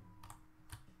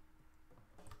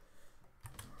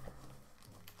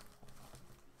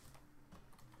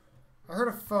 I heard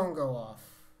a phone go off.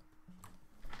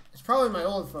 It's probably my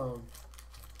old phone.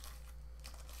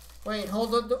 Wait,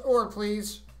 hold the door,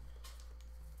 please.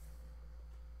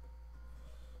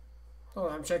 Hold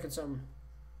on, I'm checking something.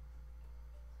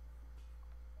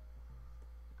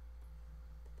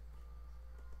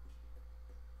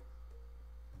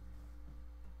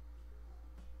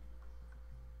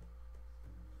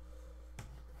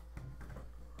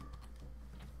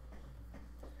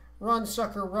 Run,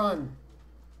 sucker, run.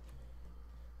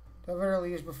 The elevator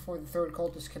leaves before the third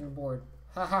cultist can board.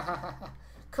 Ha ha ha ha ha.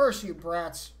 Curse you,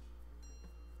 brats.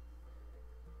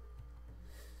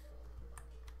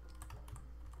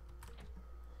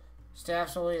 Staff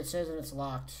slowly, it says, and it's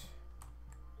locked.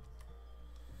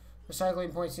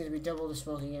 Recycling points need to be double the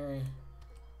smoking area.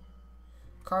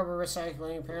 Carbon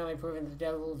recycling, apparently proving the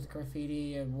devil of the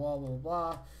graffiti and blah blah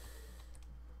blah.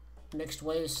 Mixed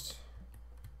waste.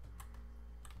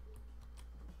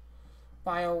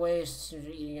 Bio waste.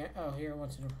 Eating it. Oh, here,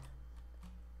 what's it?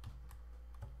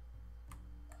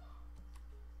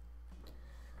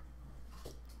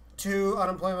 Two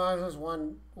unemployment items,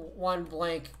 one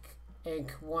blank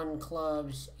ink, one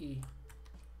clubs.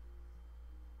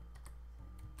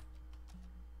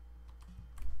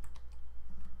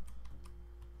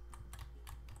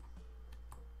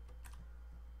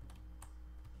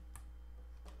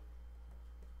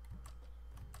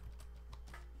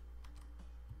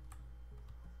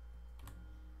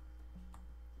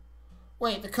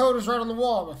 Wait, the code is right on the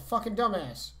wall. I'm a fucking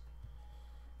dumbass.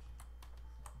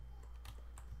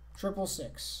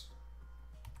 666.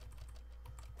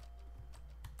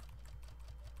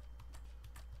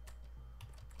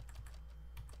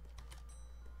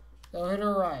 The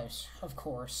elevator arrives, of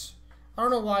course. I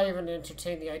don't know why I even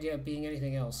entertained the idea of being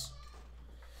anything else.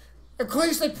 At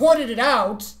least they pointed it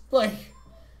out! Like...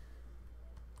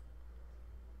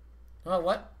 Oh,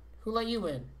 what? Who let you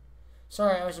in?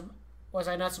 Sorry, was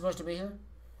I not supposed to be here?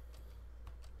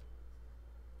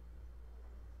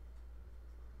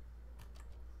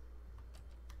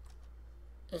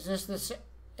 Is this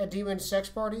a demon sex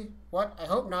party? What? I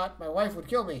hope not. My wife would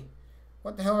kill me.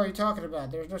 What the hell are you talking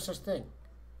about? There's no such thing.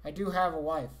 I do have a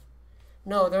wife.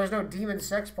 No, there's no demon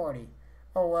sex party.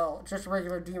 Oh, well, just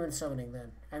regular demon summoning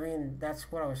then. I mean, that's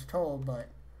what I was told, but...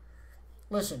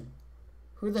 Listen,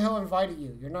 who the hell invited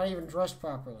you? You're not even dressed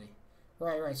properly.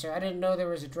 Right, so I didn't know there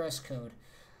was a dress code.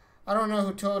 I don't know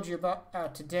who told you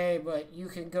about today, but you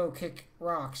can go kick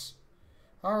rocks.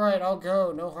 Alright, I'll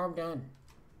go. No harm done.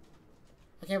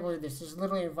 I can't believe this. This is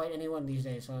literally invite anyone these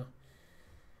days, huh?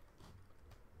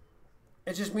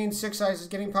 It just means Six Eyes is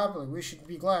getting popular. We should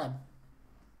be glad.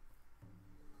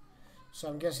 So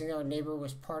I'm guessing our neighbor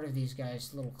was part of these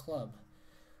guys' little club.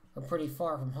 We're pretty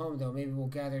far from home, though. Maybe we'll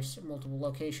gather multiple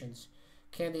locations.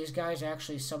 Can these guys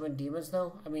actually summon demons,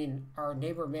 though? I mean, our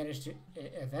neighbor managed to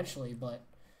eventually, but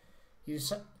you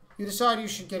decide you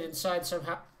should get inside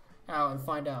somehow and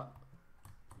find out.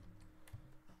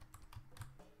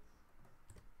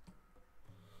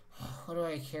 What do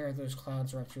I care if those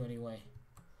clowns are up to anyway?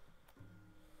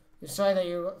 You decide that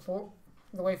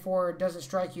the way forward doesn't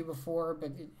strike you before,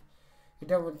 but you're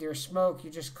done with your smoke, you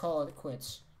just call it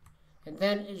quits. And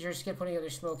then you just get putting other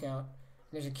smoke out.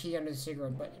 And there's a key under the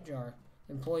cigarette jar.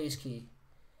 Employee's key.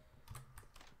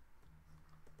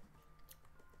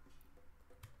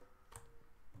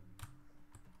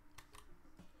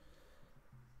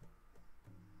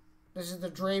 This is the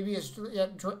drapiest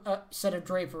set of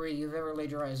drapery you've ever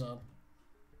laid your eyes on.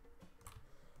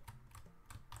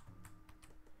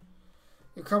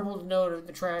 crumpled note of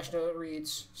the trash note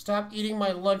reads, "Stop eating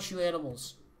my lunch, you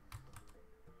animals."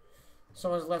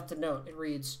 Someone's left a note. It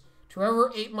reads, "To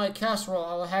whoever ate my casserole,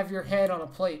 I will have your head on a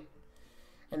plate."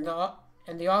 And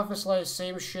the office lies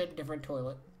same shit, different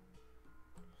toilet.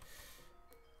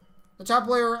 The top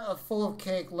layer full of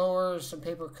cake, lowers some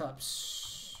paper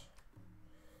cups.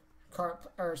 Cart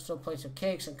are still plates of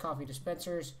cakes and coffee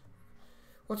dispensers.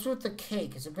 What's with the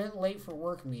cake? It's a bit late for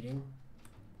work meeting.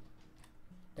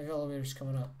 The elevator's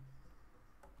coming up.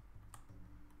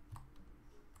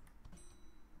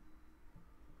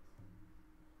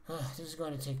 This is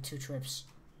going to take 2 trips.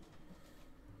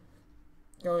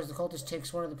 Goes, the cultist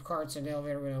takes one of the carts and the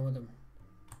elevator went on with him.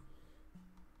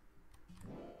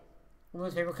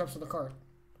 Remove the paper cups from the cart.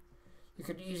 You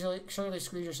could certainly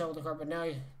squeeze yourself with the cart, but now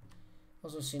you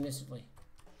also seen instantly.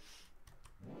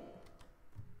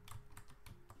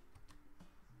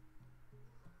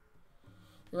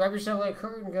 You wrap yourself like a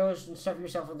curtain goes and stuff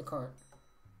yourself in the cart.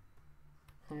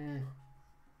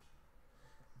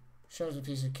 Shows a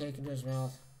piece of cake into his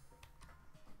mouth.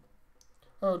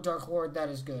 Oh, Dark Lord, that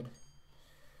is good.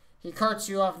 He carts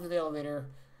you off into the elevator.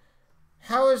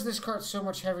 How is this cart so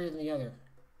much heavier than the other?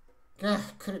 Gah,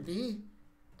 could it be?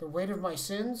 The weight of my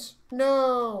sins?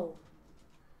 No!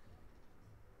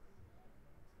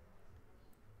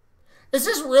 Is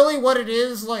this really what it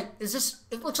is? Like, is this...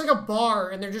 It looks like a bar,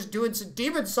 and they're just doing some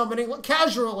demon summoning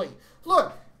casually.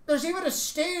 Look, there's even a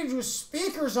stage with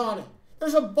speakers on it.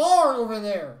 There's a bar over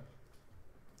there.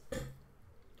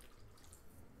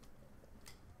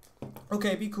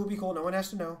 Okay, be cool, be cool. No one has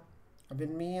to know. I've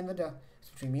been me and the devil.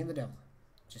 It's between me and the devil.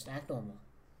 Just act normal.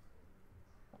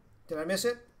 Did I miss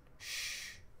it?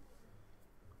 Shh.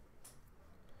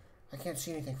 I can't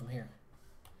see anything from here.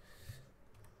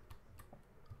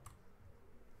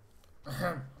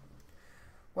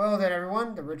 Well then,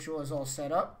 everyone, the ritual is all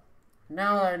set up.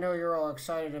 Now I know you're all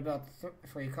excited about the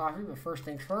free coffee, but first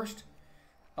things first.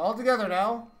 All together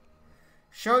now.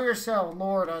 Show yourself,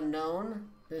 Lord Unknown.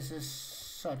 This is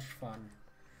such fun.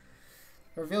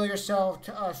 Reveal yourself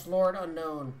to us, Lord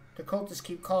Unknown. The cultists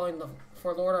keep calling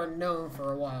for Lord Unknown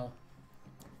for a while.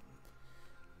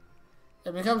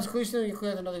 It becomes increasingly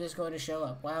clear that nothing is going to show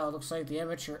up. Wow, it looks like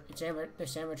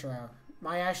this amateur hour.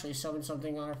 My Ashley summoned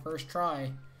something on her first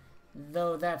try.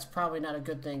 Though that's probably not a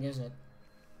good thing, is it?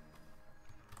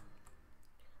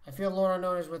 I feel Lord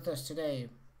Unknown is with us today,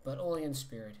 but only in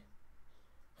spirit.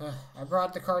 I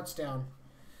brought the carts down,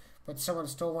 but someone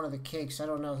stole one of the cakes. I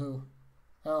don't know who.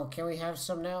 Oh, can we have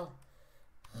some now?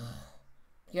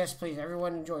 Yes, please.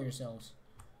 Everyone enjoy yourselves.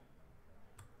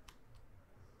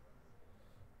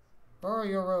 Borrow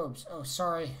your robes. Oh,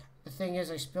 sorry. The thing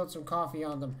is, I spilled some coffee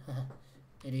on them.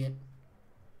 Idiot.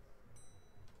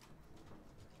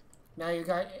 Now you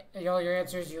got all your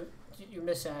answers. You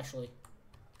miss Ashley.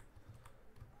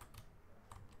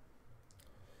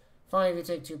 Fine if you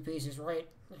take 2 pieces, right?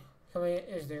 How many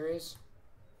is there is?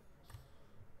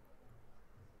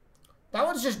 That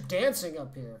one's just dancing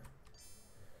up here.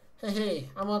 Hey,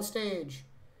 I'm on stage.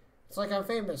 It's like I'm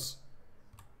famous.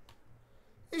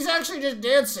 He's actually just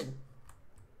dancing.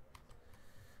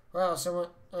 Wow, someone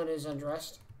is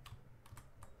undressed.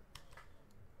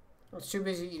 It's too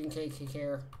busy eating cake to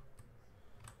care.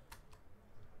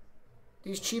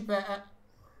 These cheap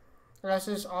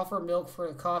asses offer milk for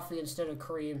the coffee instead of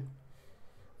cream.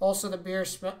 Also, the beer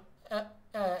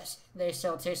they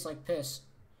sell tastes like piss.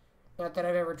 Not that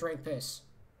I've ever drank piss.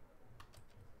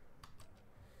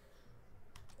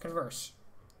 Converse.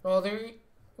 Well,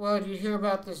 did you hear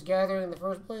about this gathering in the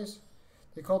first place?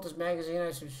 The cultist magazine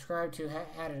I subscribed to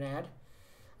had an ad.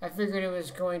 I figured it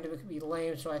was going to be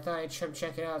lame, so I thought I'd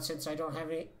check it out since I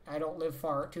don't live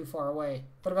too far away.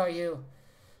 What about you?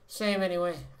 Same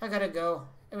anyway. I gotta go.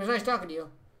 It was nice talking to you.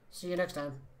 See you next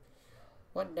time.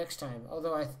 What next time?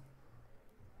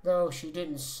 Though she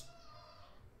didn't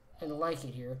like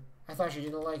it here. I thought she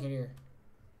didn't like it here.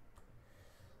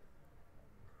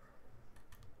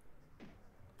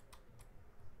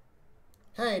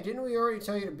 Hey, didn't we already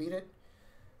tell you to beat it?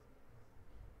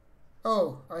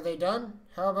 Oh, are they done?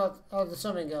 How did the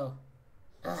summoning go?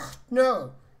 Ugh,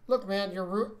 no! Look, man,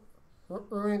 you're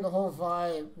ruining the whole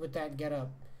vibe with that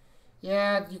getup.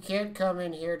 Yeah, you can't come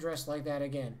in here dressed like that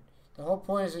again. The whole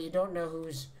point is that you don't know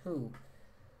who's who.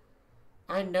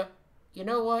 I know. You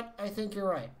know what? I think you're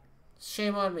right.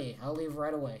 Shame on me. I'll leave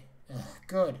right away. Ugh,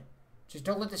 good. Just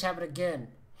don't let this happen again.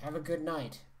 Have a good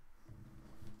night.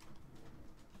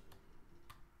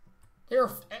 They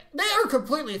are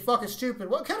completely fucking stupid.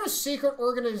 What kind of secret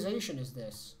organization is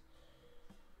this?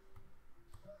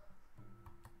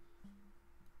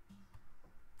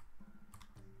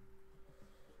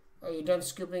 Are you done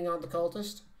scooping on the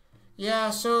cultist?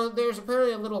 Yeah, so there's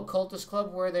apparently a little cultist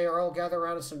club where they are all gathered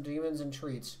around some demons and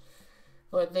treats.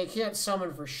 But they can't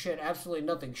summon for shit. Absolutely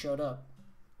nothing showed up.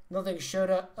 Nothing showed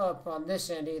up on this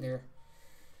end either.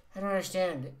 I don't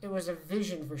understand. It was a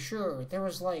vision for sure. There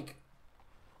was like...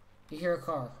 You hear a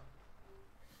car.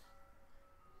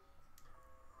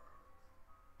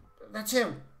 That's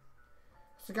him.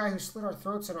 It's the guy who slit our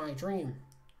throats in my dream.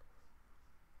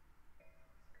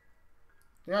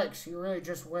 Yikes, he really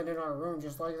just went in our room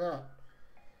just like that.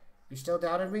 You still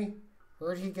doubted me?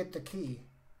 Where'd he get the key?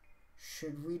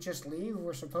 Should we just leave?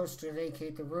 We're supposed to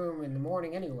vacate the room in the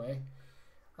morning anyway.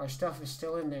 Our stuff is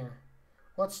still in there.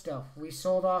 What stuff? We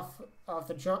sold off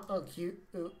the junk you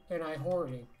and I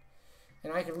hoarding.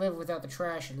 And I can live without the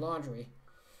trash and laundry.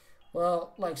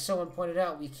 Well, like someone pointed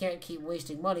out, we can't keep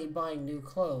wasting money buying new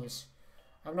clothes.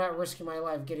 I'm not risking my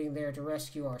life getting there to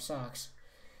rescue our socks.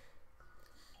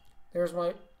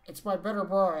 It's my better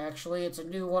bra, actually. It's a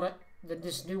new one.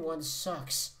 This new one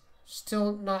sucks.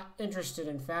 Still not interested,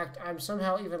 in fact. I'm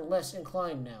somehow even less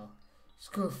inclined now.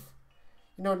 Scoof.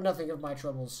 You know nothing of my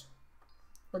troubles.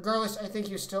 Regardless, I think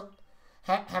you still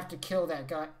have to kill that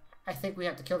guy. I think we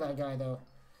have to kill that guy, though.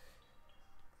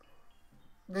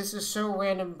 This is so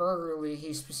random burglary.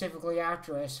 He's specifically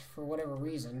after us for whatever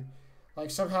reason.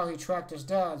 Like, somehow he tracked us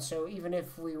down, so even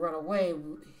if we run away,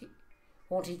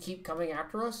 won't he keep coming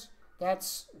after us?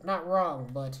 That's not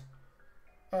wrong, but...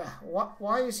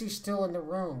 why is he still in the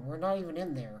room? We're not even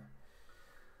in there.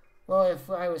 Well, if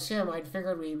I was him, I'd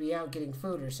figured we'd be out getting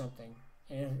food or something.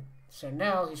 And so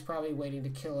now he's probably waiting to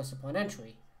kill us upon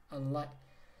entry.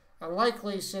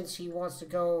 Unlikely, since he wants to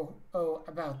go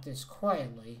about this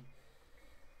quietly.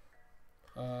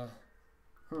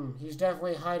 He's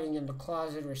definitely hiding in the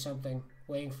closet or something,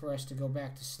 waiting for us to go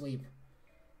back to sleep.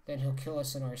 Then he'll kill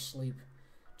us in our sleep.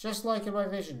 Just like in my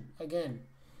vision. Again,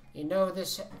 you know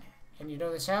this, and you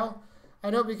know this how?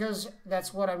 I know because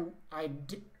that's what I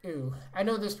do. I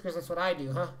know this because that's what I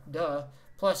do, huh? Duh.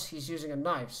 Plus, he's using a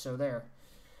knife, so there.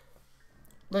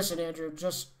 Listen, Andrew,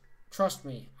 just trust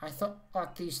me. I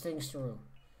thought these things through.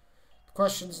 The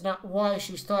question's not why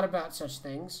she's thought about such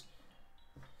things.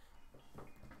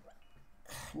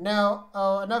 Now,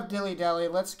 enough dilly-dally.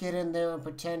 Let's get in there and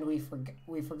pretend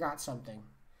we forgot something.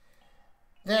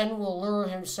 Then we'll lure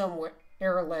him somewhere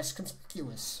less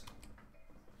conspicuous.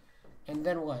 And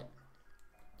then what?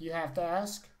 You have to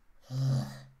ask?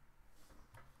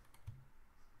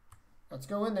 Let's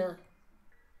go in there.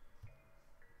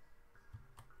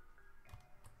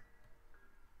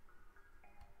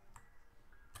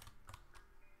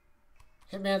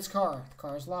 Hitman's car. The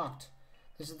car is locked.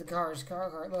 This is the car's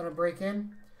car. Let him break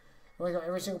in. We got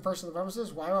every single person on the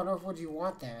premises. Why on earth would you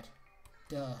want that?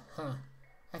 Duh, huh?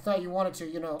 I thought you wanted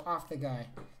to, off the guy.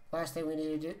 Last thing we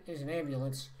needed is an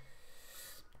ambulance.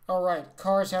 Alright,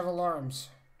 cars have alarms.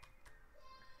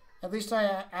 At least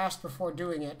I asked before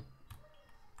doing it.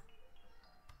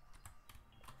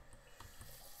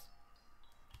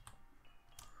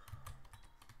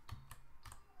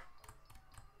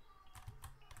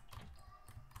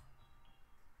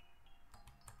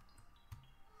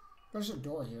 There's a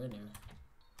door here, isn't there?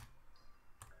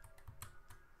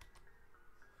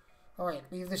 Alright,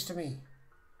 leave this to me.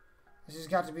 This has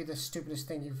got to be the stupidest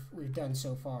thing we've done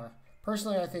so far.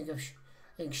 Personally, I think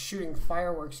shooting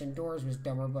fireworks indoors was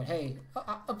dumber, but hey,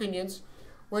 opinions.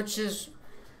 Which is,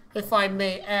 if I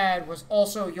may add, was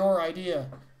also your idea.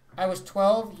 I was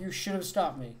 12, you should have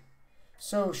stopped me.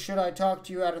 So, should I talk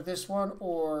to you out of this one,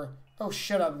 or... Oh,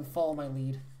 shut up and follow my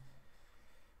lead.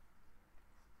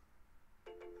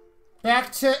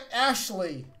 Back to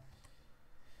Ashley.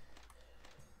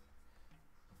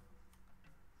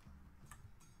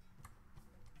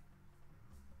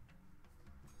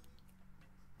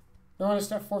 No one has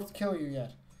stepped forth to kill you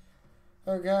yet.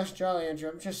 Oh gosh, jolly Andrew,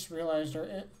 I've just realized our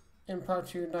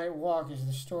impromptu night walk as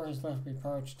the store has left me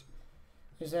parched.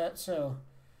 Is that so?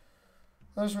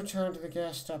 Let's return to the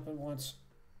gas stop at once.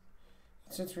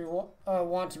 Since we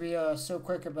want to be so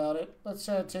quick about it, let's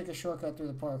take a shortcut through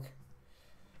the park.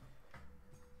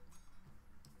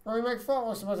 Or we make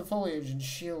faultless about the foliage and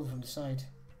shield from sight.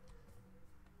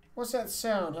 What's that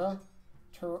sound, huh?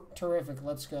 Terrific,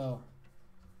 let's go.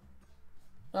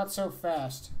 Not so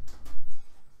fast.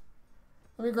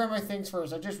 Let me grab my things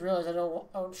first. I just realized I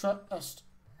don't trust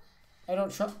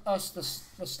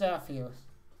the staff here.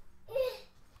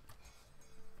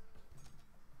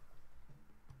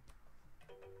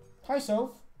 Hi,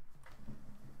 Soph.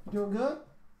 You doing good?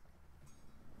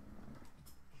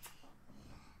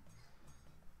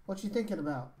 What you thinking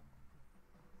about?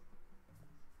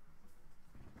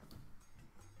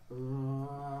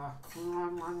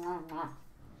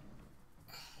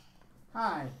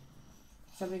 Hi.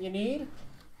 Something you need?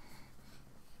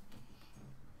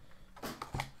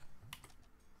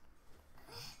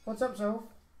 What's up, Zoe?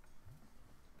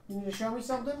 You need to show me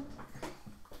something?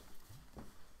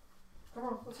 Come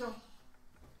on, let's go.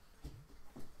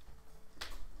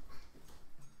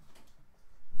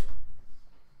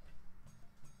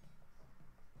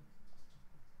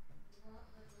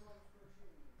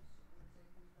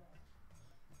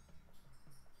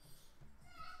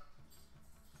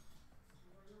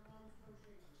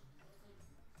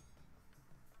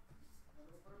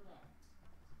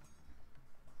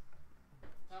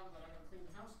 Tell them that I gotta clean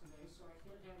the house today, so I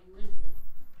can't have you in here.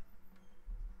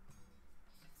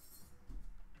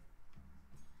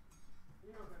 You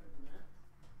know better than that.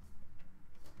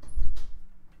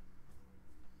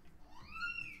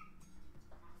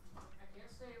 I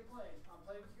can't stay and play. I'll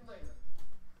play with you later.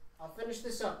 I'll finish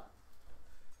this up.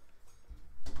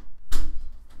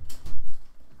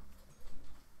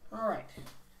 Alright.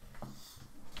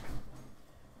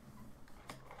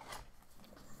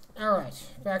 Alright,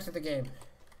 back to the game.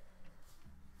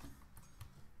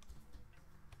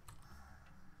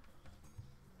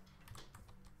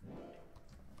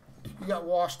 You got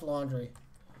washed laundry.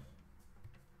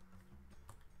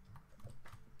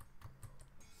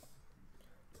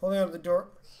 Holding the door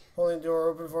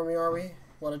open for me, are we?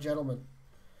 What a gentleman.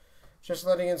 Just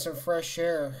letting in some fresh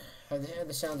air at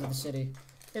the sounds of the city.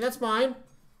 Hey, that's mine.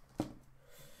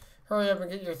 Hurry up and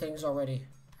get your things already.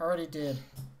 I already did.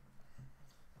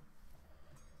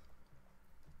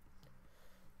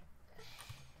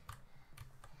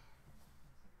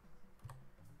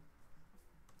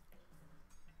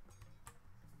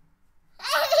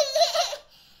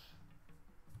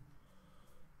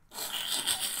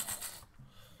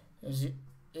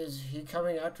 Is he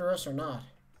coming after us or not?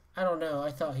 I don't know.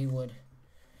 I thought he would.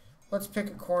 Let's pick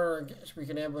a corner so we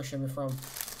can ambush him from.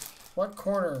 What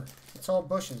corner? It's all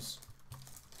bushes.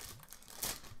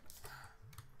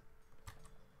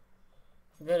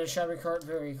 Abandoned shopping cart,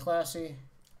 very classy.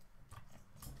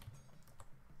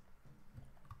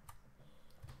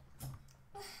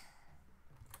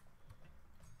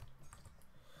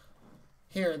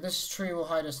 Here, this tree will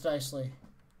hide us nicely.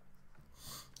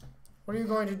 What are you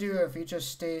going to do if he just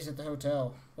stays at the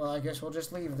hotel? Well, I guess we'll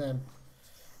just leave then.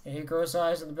 And he grows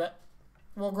eyes in the back.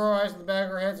 We'll grow eyes in the back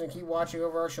of our heads and keep watching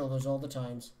over our shoulders all the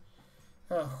times.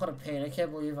 Oh, what a pain. I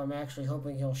can't believe I'm actually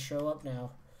hoping he'll show up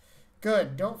now.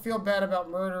 Good. Don't feel bad about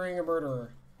murdering a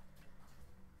murderer.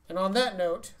 And on that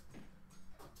note,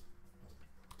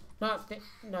 not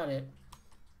it.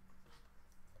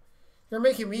 You're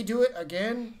making me do it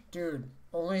again? Dude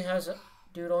only has a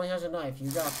knife.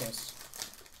 You got this.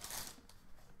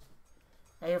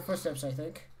 I hear footsteps, I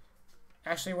think.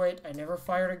 Actually, wait. I never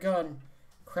fired a gun.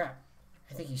 Crap.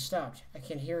 I think he stopped. I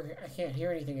can't hear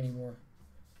anything anymore.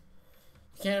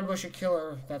 You can't ambush a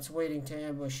killer that's waiting to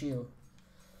ambush you.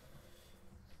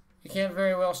 You can't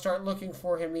very well start looking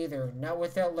for him either, not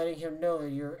without letting him know that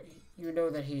you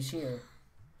know that he's here.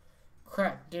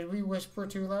 Crap, did we whisper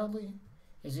too loudly?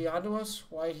 Is he onto us?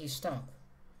 Why did he stop?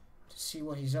 To see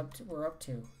what we're up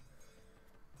to.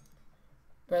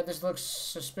 Bet this looks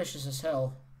suspicious as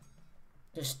hell.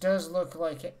 This doesn't look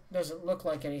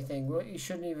like anything. Well, you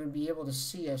shouldn't even be able to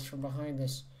see us from behind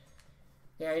this.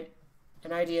 Yeah,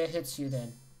 an idea hits you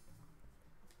then.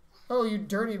 Oh, you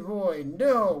dirty boy.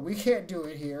 No, we can't do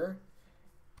it here.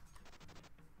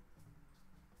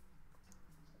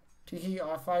 Tiki,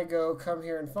 off I go. Come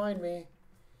here and find me.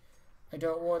 I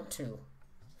don't want to.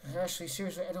 Actually,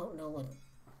 seriously, I don't know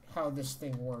how this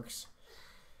thing works.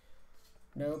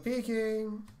 No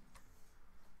peeking.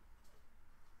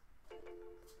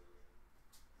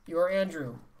 You're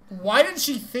Andrew. Why did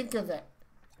she think of that?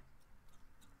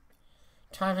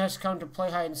 Time has come to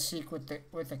play hide and seek with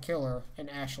the killer and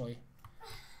Ashley.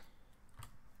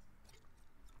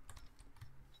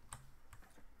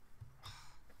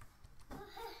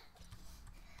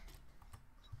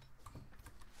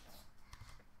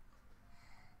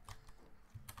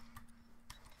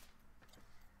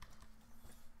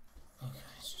 Okay,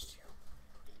 it's just you.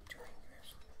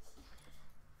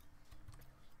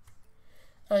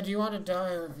 Do you want to die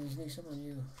or is there someone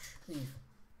you leave?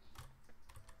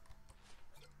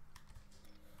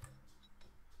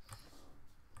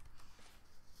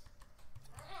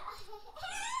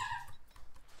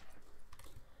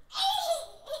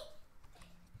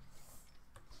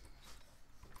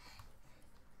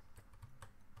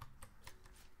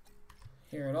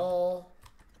 Here at all.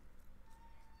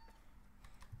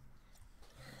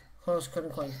 Close,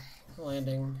 couldn't quite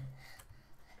landing.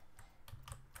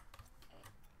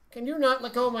 Can you not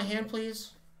let go of my hand,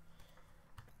 please?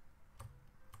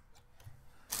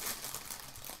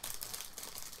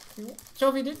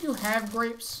 Sophie, didn't you have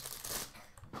grapes?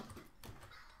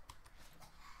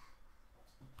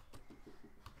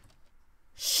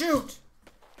 Shoot!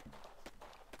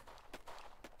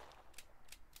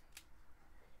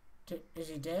 Is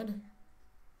he dead?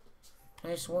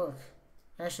 Nice work.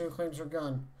 Ashley claims her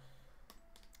gun.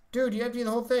 Dude, you emptied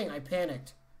the whole thing. I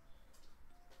panicked.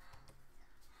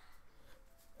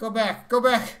 Go back. Go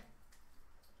back.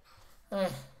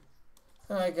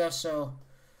 I guess so.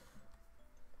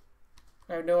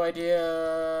 I have no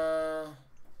idea.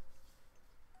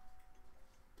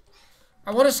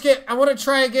 I want to skip. I want to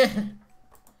try again.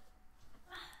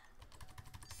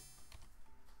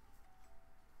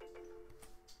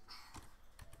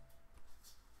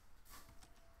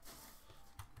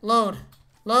 Load.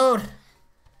 Load.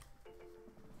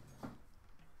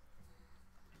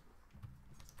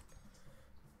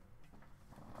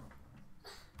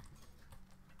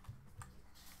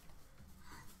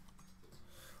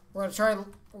 We're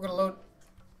gonna load.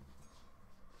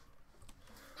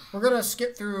 We're gonna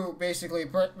skip through basically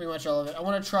pretty much all of it. I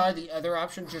want to try the other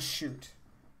option, just shoot.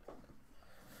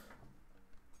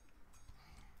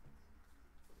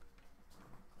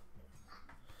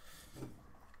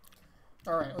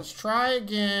 All right, let's try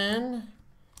again.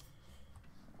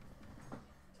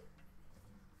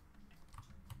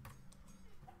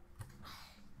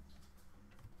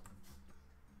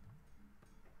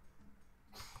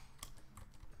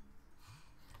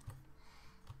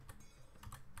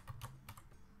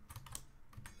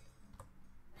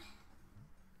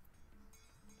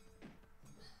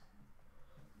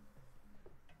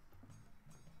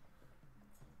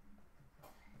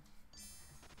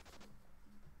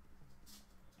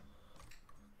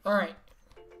 Alright.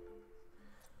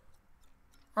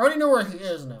 I already know where he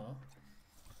is now.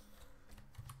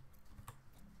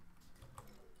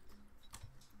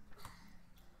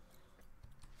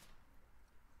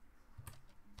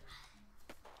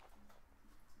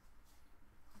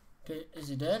 Okay, is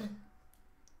he dead?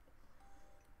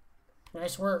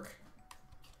 Nice work.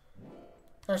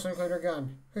 Actually, cleared her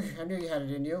gun. I knew you had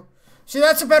it in you. See,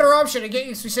 that's a better option to get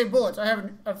you to say bullets. I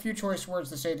have a few choice words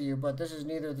to say to you, but this is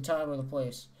neither the time or the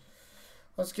place.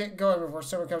 Let's get going before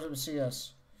someone comes up and see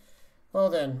us. Well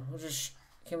then,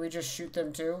 can we just shoot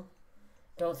them too?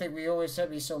 Don't think we always said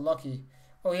be so lucky.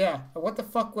 Oh yeah, what the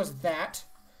fuck was that?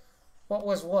 What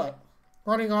was what?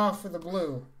 Running off with the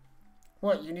blue.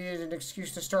 What, you needed an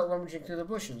excuse to start rummaging through the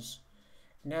bushes.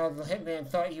 Now the hitman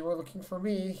thought you were looking for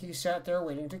me, he sat there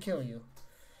waiting to kill you.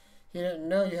 He didn't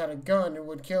know you had a gun and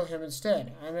would kill him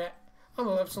instead. I'm an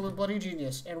absolute bloody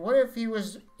genius. And what if he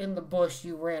was in the bush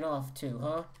you ran off to,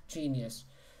 huh? Genius.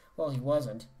 Well, he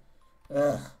wasn't.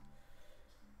 Ugh.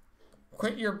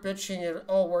 Quit your bitching, it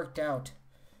all worked out.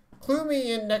 Clue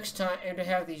me in next time and to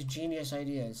have these genius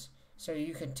ideas. So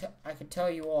you can I can tell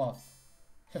you off.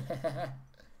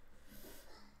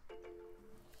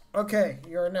 Okay,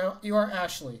 you are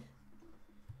Ashley.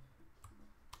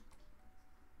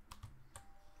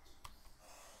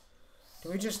 Do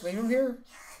we just leave him here?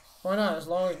 Why not? As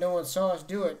long as no one saw us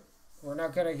do it. We're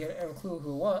not gonna get a clue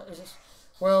who what is this?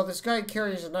 Well, this guy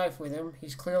carries a knife with him.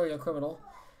 He's clearly a criminal.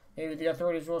 Maybe the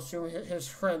authorities will assume his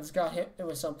friends got hit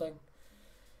with something.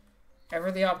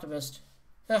 Ever the optimist.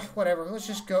 Whatever. Let's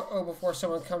just go before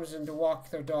someone comes in to walk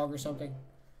their dog or something.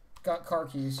 Got car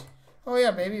keys. Oh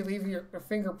yeah, baby. Leave your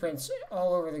fingerprints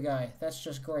all over the guy. That's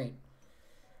just great.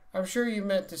 I'm sure you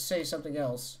meant to say something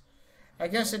else. I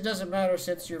guess it doesn't matter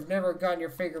since you've never gotten your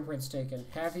fingerprints taken.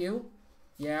 Have you?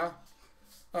 Yeah.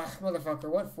 Motherfucker,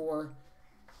 what for?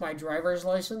 My driver's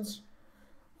license?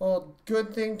 Well,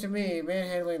 good thing to me,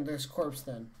 manhandling this corpse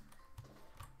then.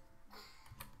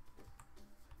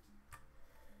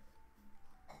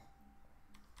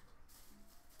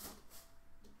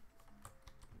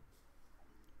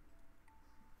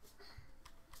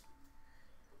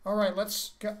 Alright,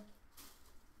 let's go.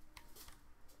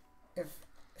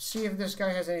 See if this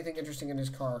guy has anything interesting in his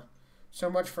car.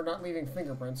 So much for not leaving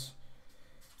fingerprints.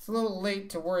 It's a little late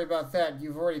to worry about that.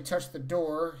 You've already touched the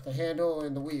door, the handle,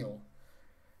 and the wheel.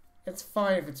 It's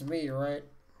fine if it's me, right?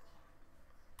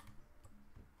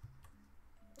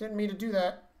 Didn't mean to do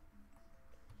that.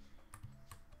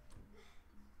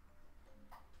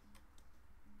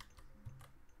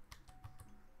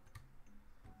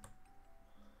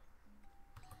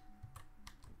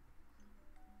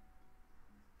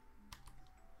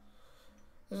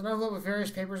 There's an envelope with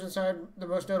various papers inside. The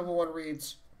most notable one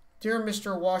reads, Dear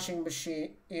Mr. Washing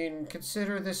Machine,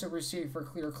 consider this a receipt for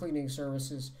clear cleaning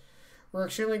services. We're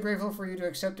extremely grateful for you to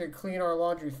accept and clean our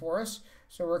laundry for us,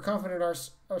 so we're confident in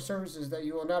our services that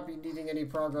you will not be needing any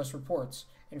progress reports.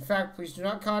 In fact, please do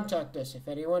not contact us. If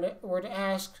anyone were to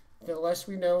ask, The less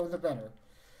we know, the better.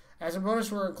 As a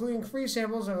bonus, we're including free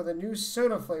samples of the new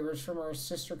soda flavors from our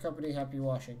sister company, Happy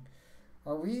Washing.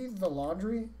 Are we the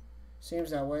laundry?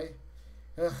 Seems that way.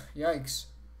 Ugh, yikes.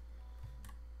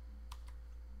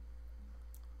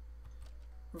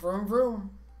 Vroom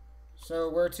vroom. So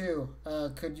where to?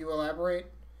 Could you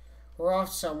elaborate? We're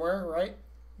off somewhere, right?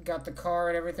 Got the car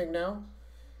and everything now?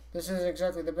 This isn't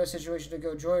exactly the best situation to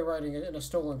go joyriding in a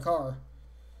stolen car.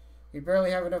 We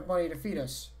barely have enough money to feed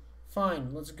us.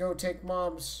 Fine, let's go take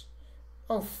Mom's...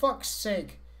 Oh, fuck's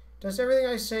sake. Does everything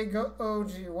I say go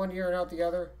one ear and out the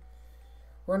other?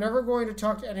 We're never going to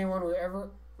talk to anyone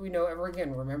we know ever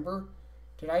again, remember?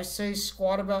 Did I say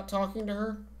squat about talking to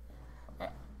her?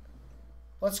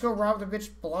 Let's go rob the bitch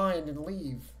blind and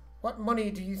leave. What money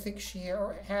do you think she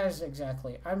has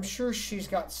exactly? I'm sure she's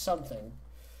got something.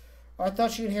 I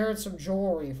thought she inherited some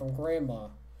jewelry from Grandma.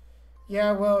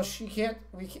 Yeah, well, she can't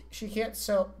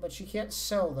sell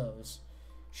those.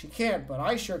 She can't, but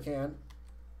I sure can.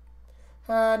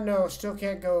 No, still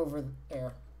can't go over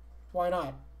there. Why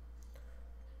not?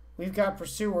 We've got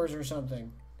pursuers or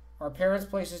something. Our parents'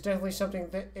 place is definitely something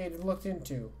that they'd looked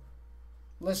into.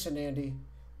 Listen, Andy.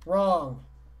 Wrong.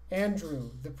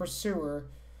 Andrew, the pursuer,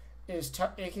 is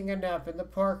taking a nap in the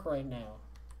park right now.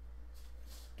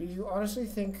 Do you honestly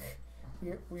think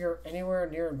we are anywhere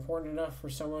near important enough for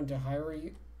someone to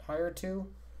hire to?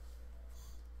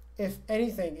 If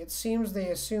anything, it seems they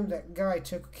assumed that Guy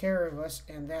took care of us,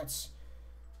 and that's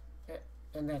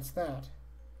that.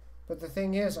 But the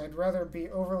thing is, I'd rather be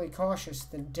overly cautious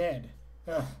than dead.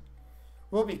 Ugh.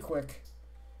 We'll be quick.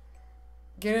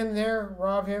 Get in there,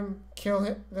 rob him, kill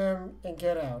them, and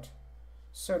get out.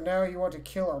 So now you want to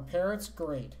kill our parents?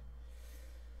 Great.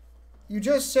 You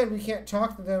just said we can't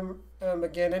talk to them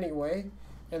again anyway,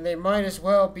 and they might as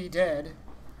well be dead.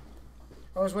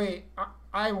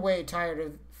 I'm way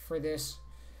tired for this.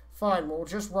 Fine, we'll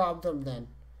just rob them then.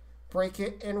 Break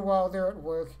it in while they're at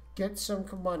work, get some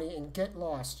money, and get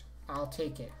lost. I'll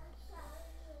take it.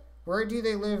 Where do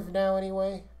they live now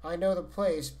anyway? I know the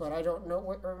place, but I don't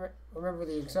remember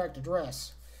the exact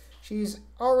address. She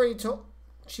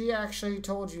actually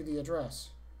told you the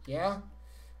address. Yeah?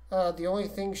 The only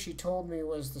thing she told me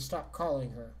was to stop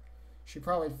calling her. She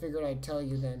probably figured I'd tell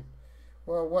you then.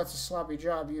 Well, what's a sloppy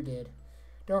job you did?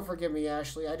 Don't forgive me,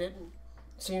 Ashley. I didn't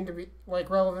seem to be like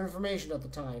relevant information at the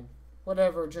time.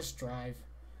 Whatever, just drive.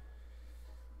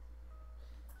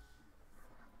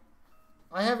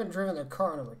 I haven't driven a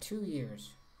car in over 2 years.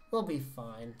 We'll be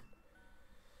fine.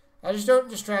 I just don't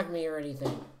distract me or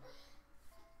anything.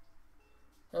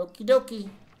 Okie dokie.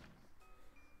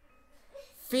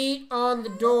 Feet on the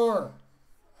door.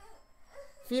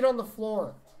 Feet on the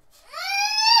floor.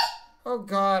 Oh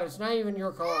God, it's not even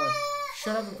your car.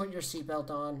 Shut up and put your seatbelt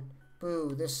on.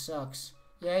 Boo, this sucks.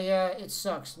 Yeah, it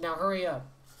sucks. Now hurry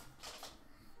up.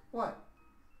 What?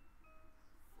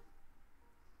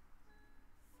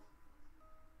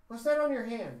 What's that on your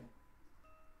hand?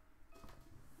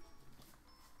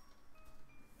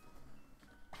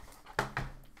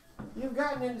 You've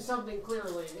gotten into something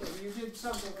clearly. You did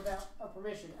something without our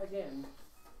permission again.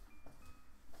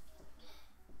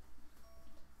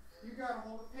 You got a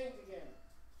hold of paint again.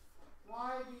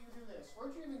 Why do you do this?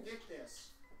 Where'd you even get this?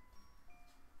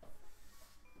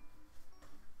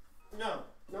 No,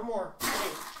 no more. Hey,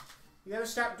 you gotta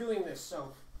stop doing this,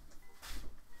 so.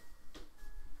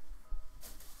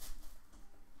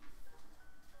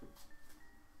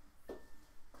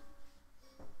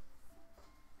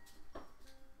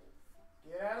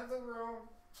 Get out of the room.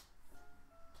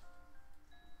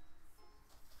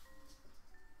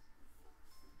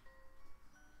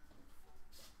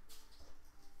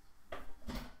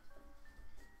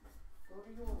 Go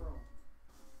to your room.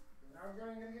 I'm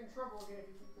going to get in trouble again if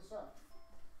you keep this up.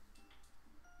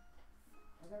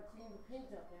 I gotta clean the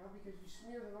paint up now because you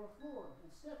smeared it on the floor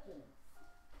and stepped in it.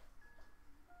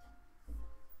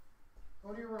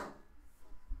 Go to your room.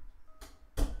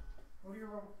 Go to your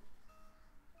room.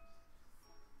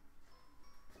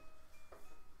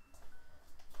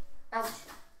 Ouch.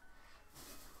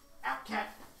 Out,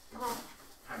 cat. Come on.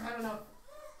 I've had enough.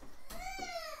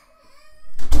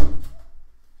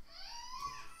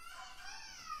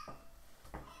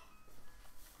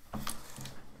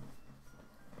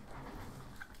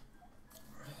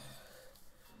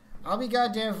 I'll be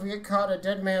goddamn if we get caught in a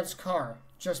dead man's car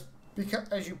just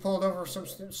because you pulled over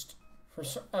for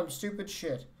some stupid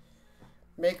shit.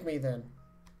 Make me then.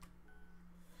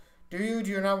 Do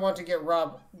you not want to get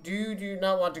robbed? Do you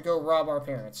not want to go rob our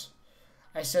parents?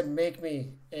 I said make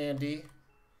me, Andy.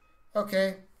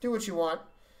 Okay, do what you want.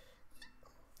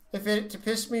 If it to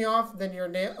piss me off, then you're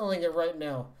nailing it right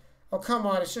now. Oh, come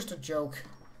on, it's just a joke.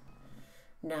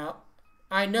 Now,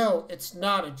 I know it's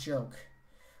not a joke.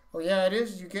 Oh yeah, it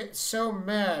is? You get so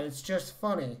mad, it's just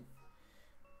funny.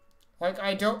 Like,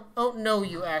 I don't know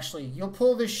you, actually. You'll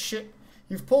pull this shit.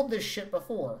 You've pulled this shit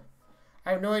before.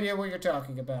 I have no idea what you're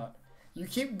talking about. You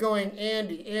keep going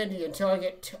Andy, Andy, until I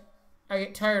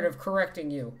get tired of correcting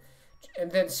you.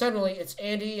 And then suddenly, it's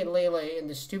Andy and Leyley and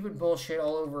this stupid bullshit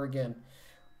all over again.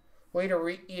 Way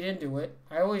to eat into it.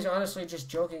 I always honestly just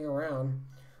joking around.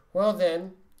 Well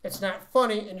then, it's not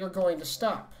funny and you're going to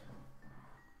stop.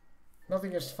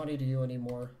 Nothing is funny to you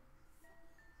anymore.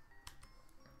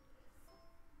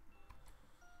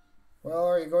 Well,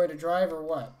 are you going to drive or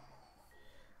what?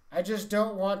 I just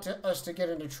don't want us to get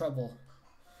into trouble.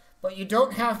 But you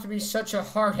don't have to be such a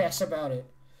hard ass about it.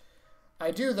 I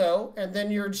do though, and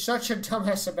then you're such a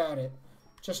dumbass about it.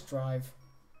 Just drive.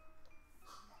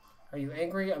 Are you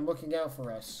angry? I'm looking out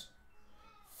for us.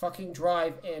 Fucking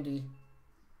drive, Andy.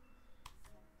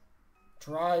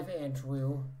 Drive,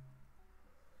 Andrew.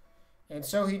 And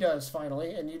so he does,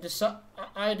 finally. And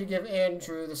I had to give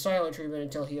Andrew the silent treatment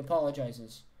until he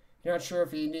apologizes. You're not sure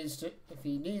if he needs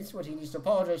what he needs to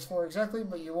apologize for exactly,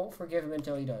 but you won't forgive him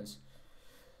until he does.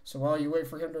 So while you wait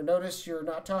for him to notice you're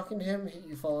not talking to him,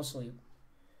 you fall asleep.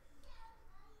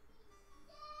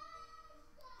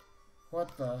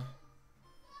 What the?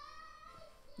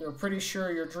 You're pretty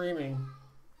sure you're dreaming.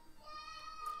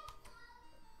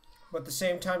 But at the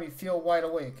same time, you feel wide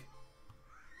awake.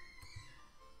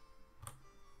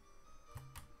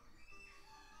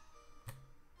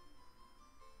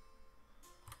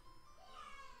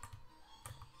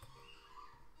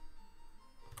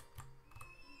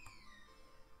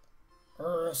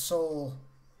 Soul.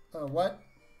 What?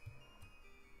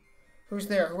 Who's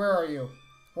there? Where are you?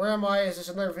 Where am I? Is this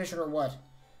another vision or what?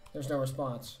 There's no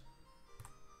response.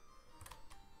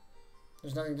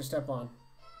 There's nothing to step on.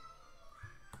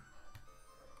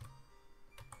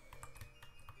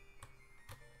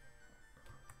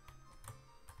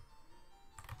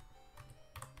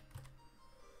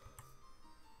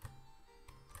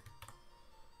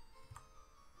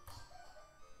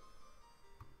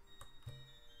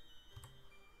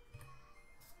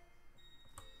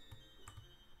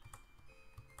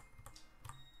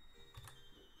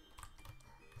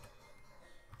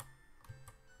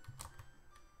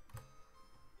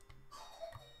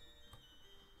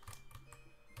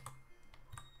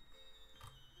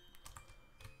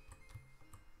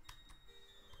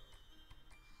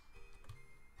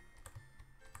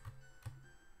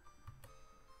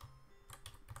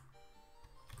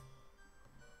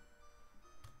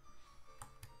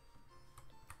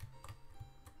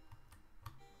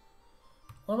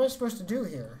 What am I supposed to do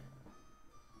here?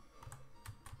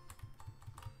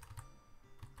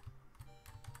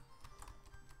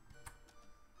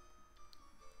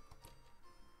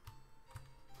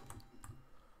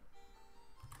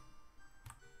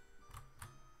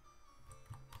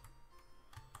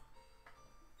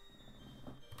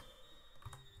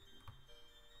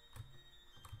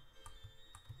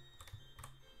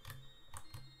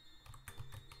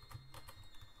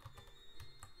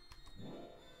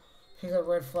 Pick up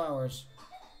red flowers.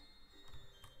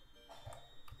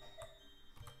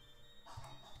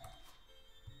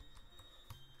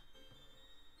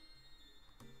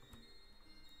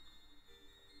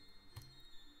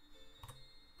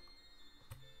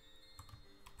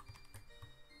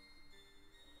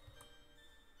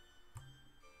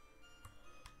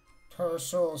 Her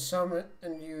soul summon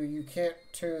you. You can't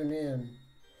tune in.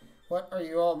 What? Are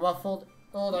you all muffled?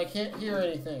 Old, I can't hear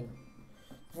anything.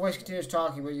 The voice continues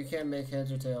talking, but you can't make heads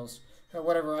or tails.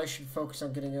 Whatever, I should focus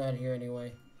on getting you out of here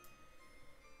anyway.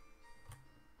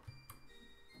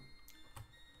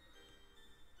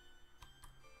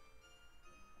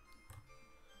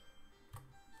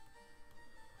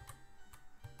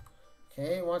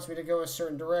 Okay, it wants me to go a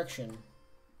certain direction.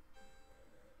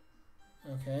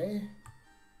 Okay.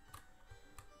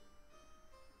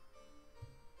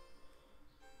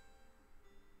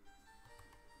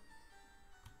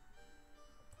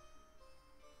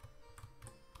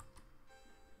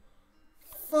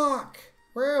 Fuck!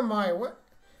 Where am I? What?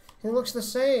 He looks the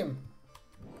same.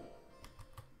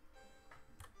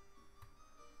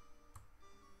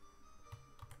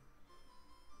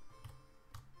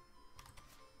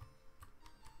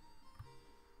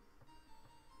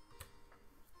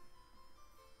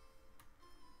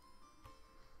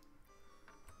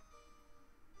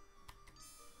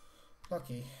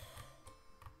 Lucky.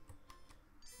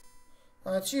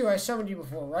 It's you. I summoned you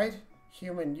before, right?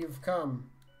 Human, you've come.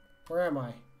 Where am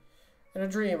I? In a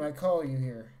dream, I call you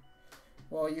here.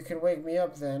 Well, you can wake me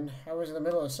up then. I was in the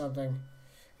middle of something.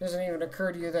 Doesn't even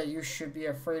occur to you that you should be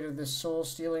afraid of this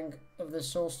soul-stealing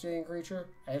creature?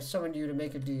 I have summoned you to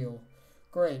make a deal.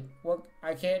 Great. What?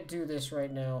 I can't do this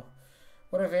right now.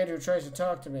 What if Andrew tries to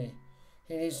talk to me?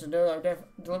 He needs to know I'm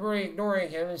deliberately ignoring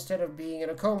him instead of being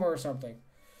in a coma or something.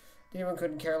 Demon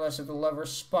couldn't care less if the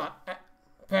lover's pat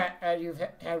you've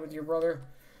had with your brother.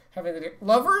 Having with your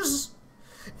lovers?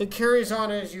 It carries on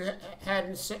as you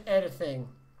hadn't said a thing.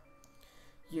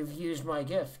 You've used my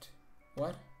gift.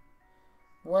 What?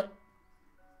 What?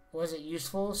 Was it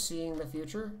useful seeing the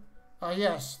future? Ah,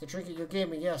 yes. The trinket you gave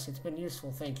me, yes, it's been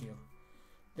useful, thank you.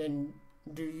 Then,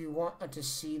 do you want to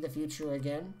see the future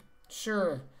again?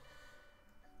 Sure.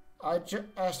 I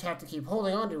just have to keep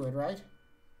holding on to it, right?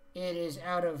 It is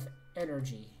out of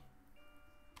energy.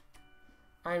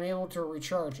 I'm able to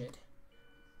recharge it.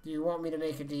 Do you want me to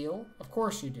make a deal? Of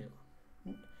course you do.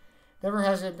 Never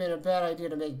has it been a bad idea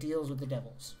to make deals with the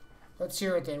devils. Let's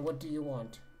hear it then. What do you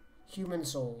want? Human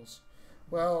souls.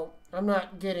 Well, you're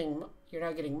not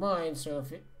getting mine, so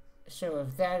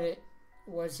if that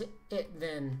was it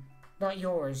then, not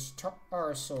yours,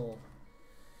 our soul.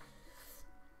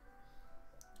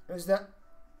 Is that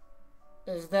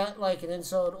like an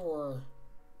insult, or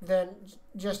then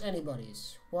just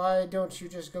anybody's? Why don't you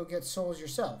just go get souls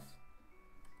yourself?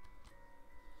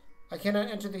 I cannot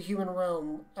enter the human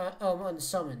realm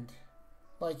unsummoned,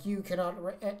 like you cannot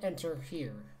enter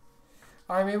here.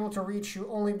 I am able to reach you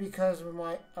only because of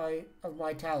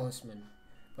my talisman.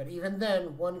 But even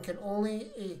then, one can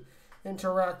only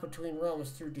interact between realms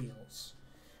through deals.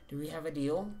 Do we have a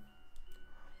deal?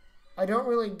 I don't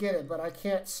really get it, but I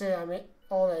can't say I'm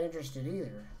all that interested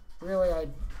either. Really, I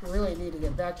really need to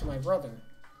get back to my brother.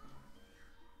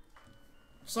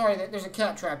 Sorry, there's a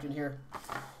cat trapped in here.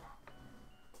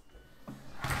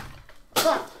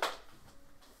 Fuck!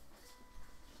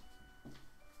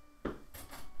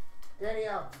 Danny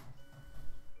out.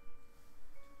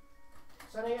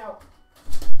 Sunny out.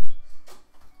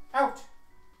 Out.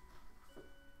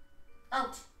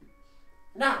 Out.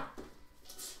 Now.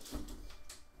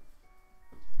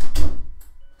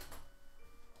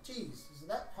 Jeez, is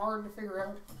that hard to figure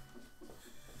out?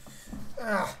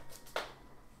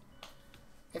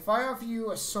 If I offer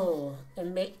you a soul,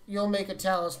 and you'll make a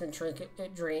talisman trinket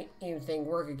dream thing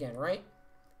work again, right?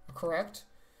 Correct?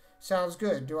 Sounds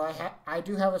good. I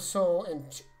do have a soul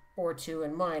or two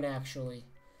in mind, actually.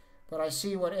 But I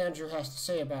see what Andrew has to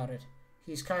say about it.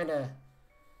 He's kind of,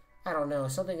 I don't know,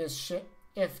 something is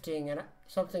shifting.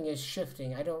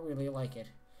 I don't really like it.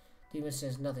 Demon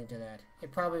says nothing to that.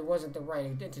 It probably wasn't the right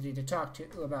entity to talk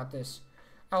to about this.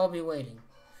 I'll be waiting.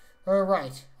 All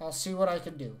right, I'll see what I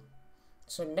can do.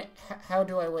 So how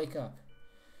do I wake up?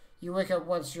 You wake up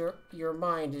once your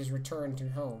mind is returned to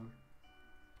home.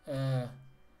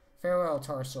 Farewell,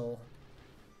 Tarsoul.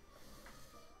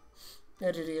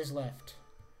 Entity is left.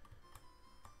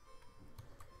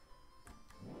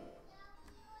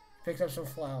 Picked up some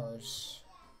flowers.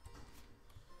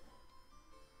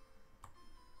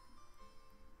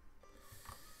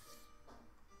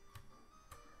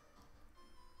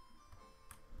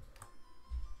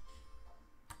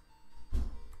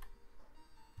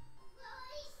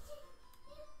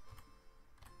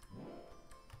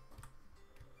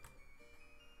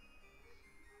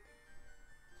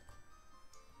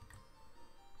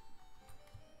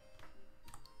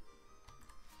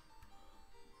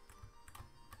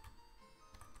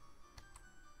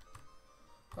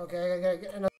 Okay, I gotta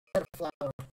get another set of flowers.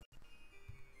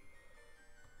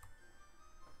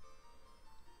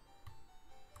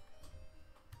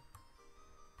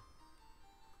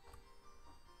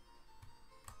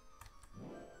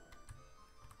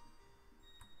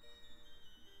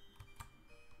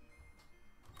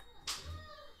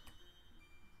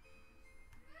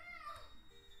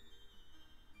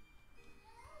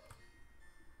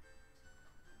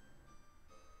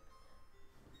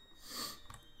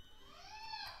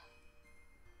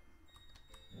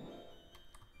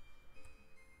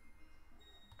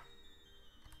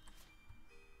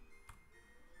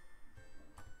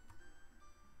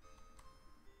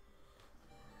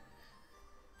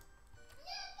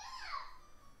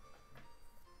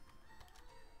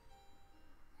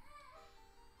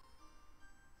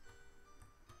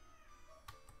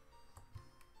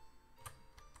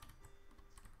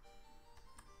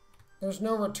 There's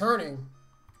no returning.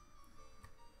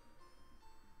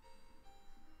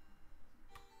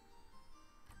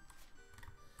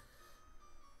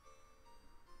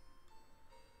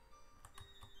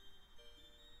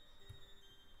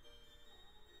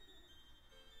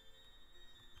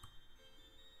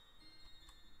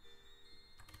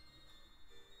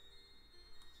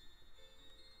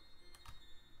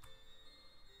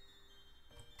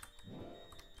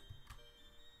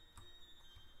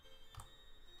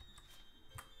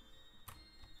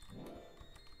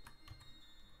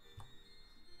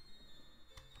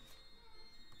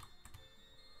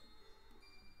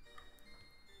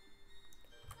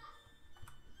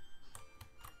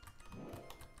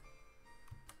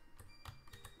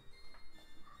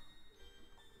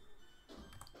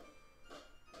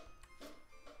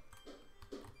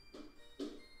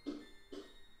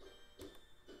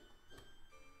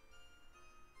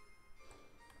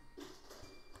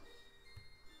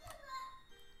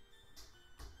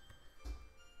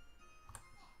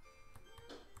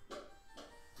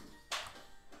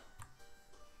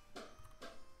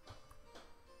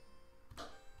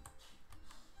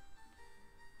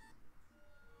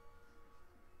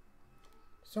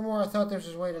 Somewhere I thought there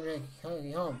was a way to make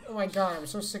me home. Oh my god, I'm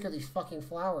so sick of these fucking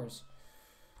flowers.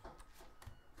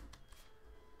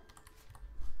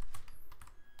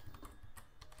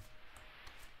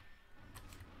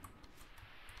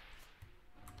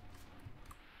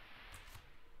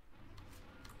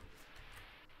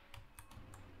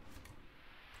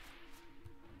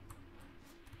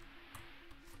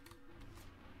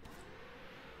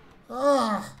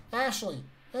 Ah, Ashley.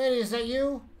 Hey, is that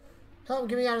you? Help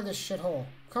get me out of this shithole.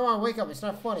 Come on, wake up. It's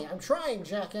not funny. I'm trying,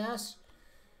 jackass.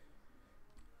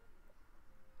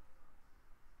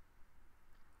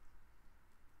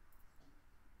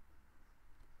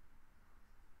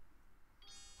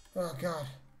 Oh, God.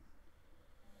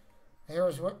 I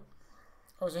was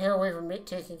a hair away from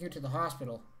taking you to the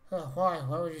hospital. Oh, why?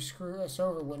 Why would you screw us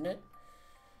over, wouldn't it?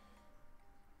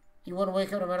 You wouldn't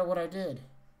wake up no matter what I did.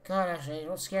 God, Ashley,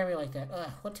 don't scare me like that.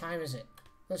 Ugh, what time is it?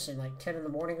 Listen, like 10 in the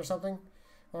morning or something?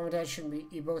 Mom and Dad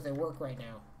shouldn't be both at work right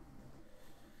now.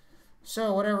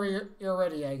 So, whenever you're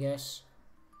ready, I guess.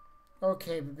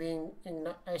 Okay, but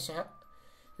you're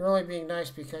only being nice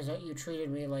because you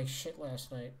treated me like shit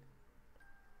last night.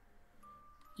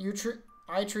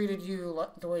 I treated you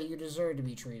the way you deserve to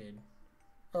be treated.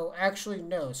 Oh, actually,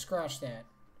 no. Scratch that.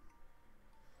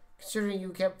 Considering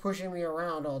you kept pushing me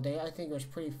around all day, I think it was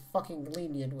pretty fucking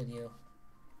lenient with you.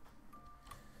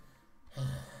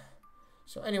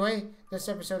 So anyway, this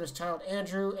episode is titled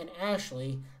Andrew and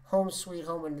Ashley, Home Sweet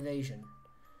Home Invasion.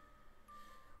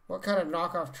 What kind of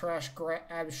knockoff trash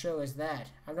grab show is that?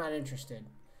 I'm not interested.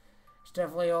 It's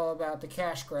definitely all about the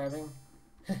cash grabbing.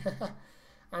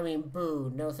 I mean,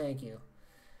 boo, no thank you.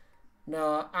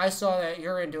 No, I saw that,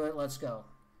 you're into it, let's go.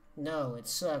 No, it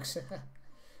sucks.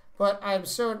 But I'm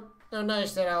so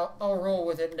nice that I'll roll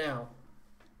with it now.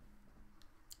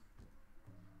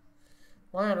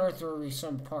 Why on earth would we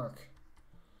some park?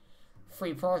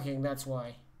 Free parking, that's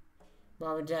why.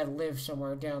 Mom and Dad live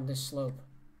somewhere down this slope.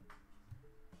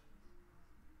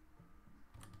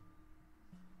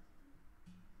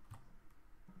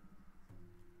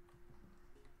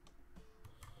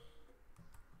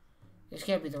 This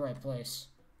can't be the right place.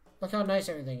 Look how nice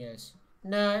everything is.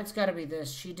 No, it's gotta be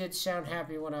this. She did sound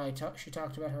happy when she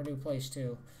talked about her new place,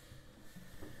 too.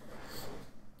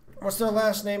 What's their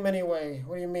last name, anyway?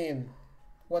 What do you mean?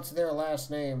 What's their last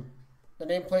name? The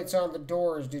nameplate's on the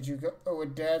doors. Did you go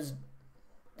with Dad's?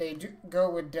 They do go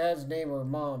with Dad's name or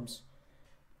Mom's.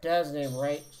 Dad's name,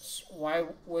 right? Why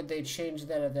would they change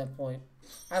that at that point?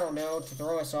 I don't know. To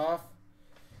throw us off?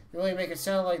 You really make it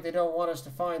sound like they don't want us to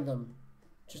find them.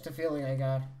 Just a feeling I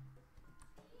got.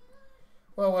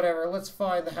 Well, whatever. Let's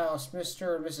find the house.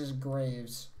 Mr. and Mrs.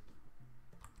 Graves.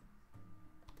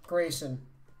 Grayson.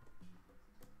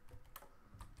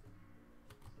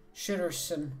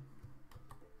 Shitterson.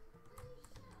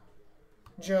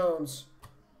 Jones.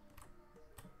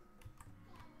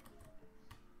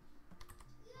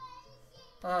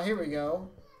 Here we go.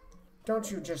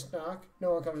 Don't you just knock.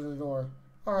 No one comes to the door.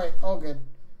 Alright, all good.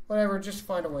 Whatever, just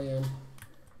find a way in.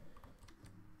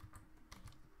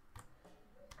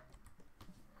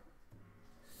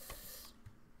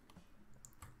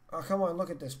 Oh, come on, look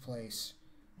at this place.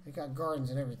 They got gardens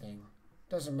and everything.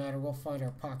 Doesn't matter, we'll find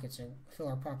our pockets and fill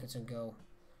our pockets and go.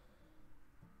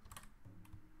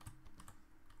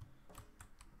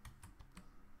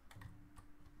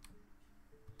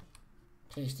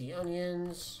 Tasty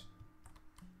onions.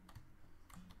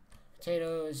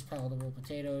 Potatoes, palatable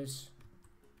potatoes.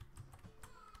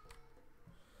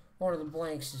 One of the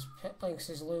blanks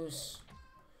is loose.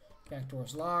 Back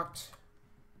door's locked.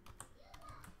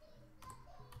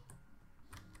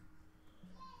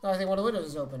 Oh, I think one of the windows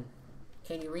is open.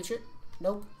 Can you reach it?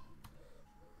 Nope.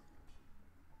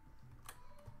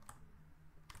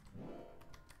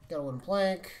 Got a wooden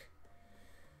plank.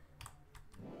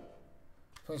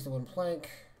 Place the wooden plank.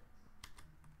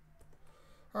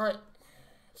 Alright.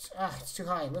 It's too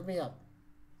high. Lift me up.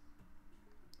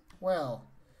 Well.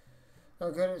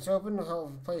 Oh, good. It's open.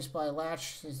 I'll place by a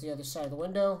latch is the other side of the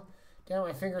window. Damn,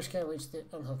 my fingers can't reach the...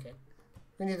 Unhook it.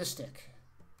 We need the stick.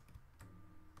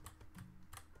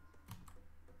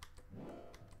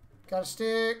 Got a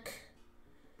stick.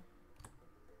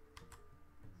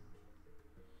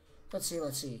 Let's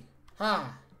see.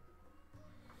 Ha!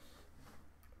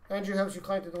 Andrew helps you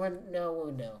climb through the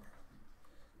window.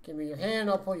 Give me your hand,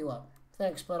 I'll pull you up.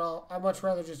 Thanks, but I'd much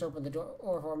rather just open the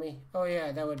door for me. Oh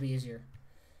yeah, that would be easier.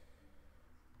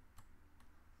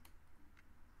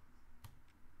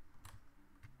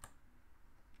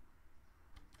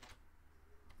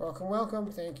 Welcome,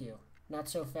 welcome. Thank you. Not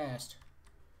so fast.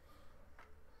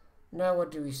 Now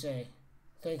what do we say?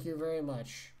 Thank you very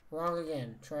much. Wrong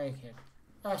again. Try again.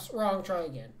 Wrong. Try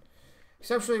again.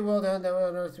 Exceptionally well done. That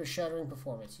unearthed a shattering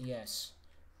performance. Yes.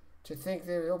 To think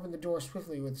they opened the door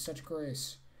swiftly with such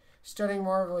grace. Stunning,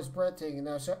 marvelous, breathtaking.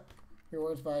 Now, so, your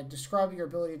words by describing your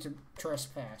ability to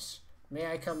trespass. May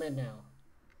I come in now?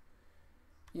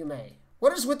 You may.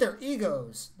 What is with their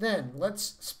egos? Then,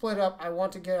 let's split up. I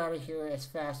want to get out of here as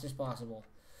fast as possible.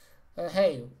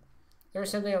 Hey, there was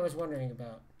something I was wondering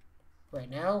about. Right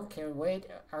now? Can we wait?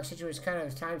 Our situation is kind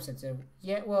of time sensitive.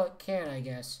 Yeah, well, it can, I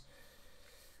guess.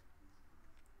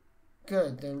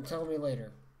 Good, then tell me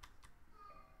later.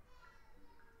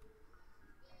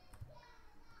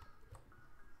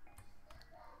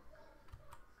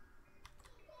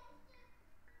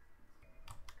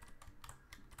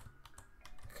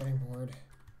 Cutting board.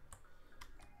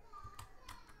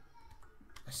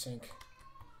 A sink.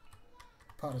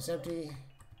 Pot is empty.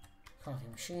 Coffee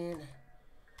machine.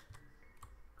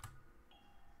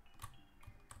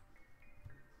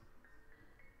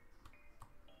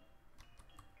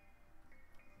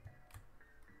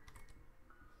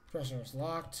 Dresser is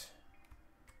locked.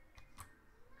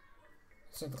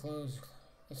 It's at the clothes.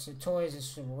 It's the toys. It's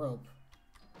some rope.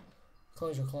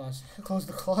 Close your closet. Close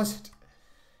the closet.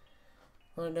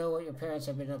 I want to know what your parents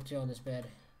have been up to on this bed.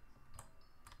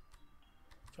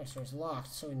 Dresser is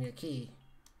locked, so we need a key.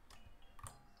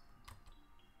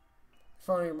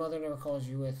 Phone your mother never calls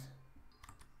you with.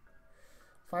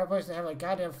 Fireplace to have a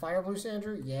goddamn fireplace,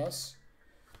 Andrew? Yes.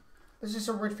 This is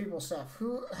some rich people stuff.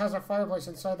 Who has a fireplace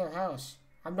inside their house?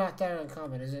 I'm not that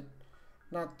uncommon, is it?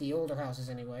 Not the older houses,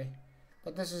 anyway.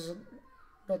 But this is...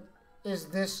 But is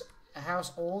this a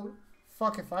house old?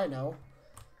 Fuck if I know.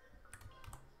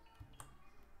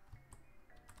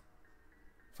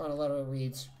 Final letter, it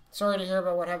reads, sorry to hear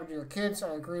about what happened to your kids.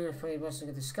 I agree with a blessing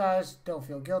in disguise. Don't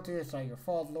feel guilty. It's not your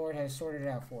fault. Lord has sorted it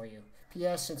out for you.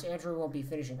 P.S. Since Andrew won't be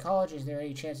finishing college, is there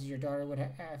any chances your daughter would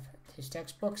have his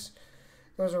textbooks?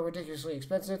 Those are ridiculously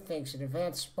expensive. Thanks in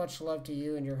advance. Much love to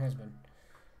you and your husband.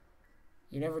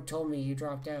 You never told me you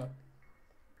dropped out.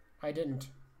 I didn't.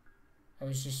 I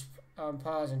was just on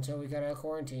pause until we got out of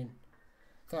quarantine.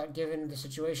 Thought given the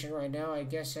situation right now, I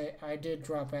guess I did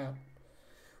drop out.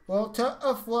 Well,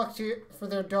 tough luck to you, for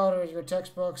their daughter. Your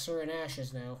textbooks are in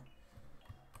ashes now.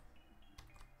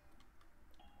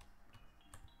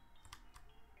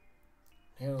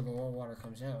 Here the water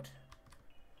comes out.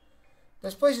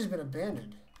 This place has been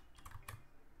abandoned.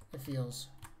 It feels.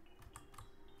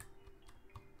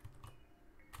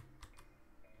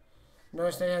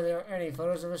 Notice they have any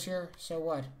photos of us here? So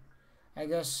what? I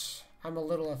guess I'm a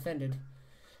little offended.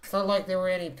 It's not like there were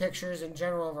any pictures in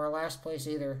general of our last place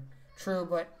either. True,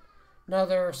 but now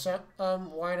there are some,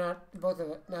 why not both of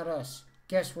it, not us?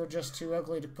 Guess we're just too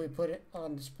ugly to put it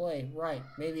on display. Right,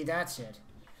 maybe that's it.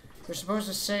 You're supposed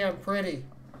to say I'm pretty,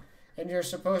 and you're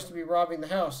supposed to be robbing the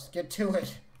house. Get to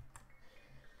it.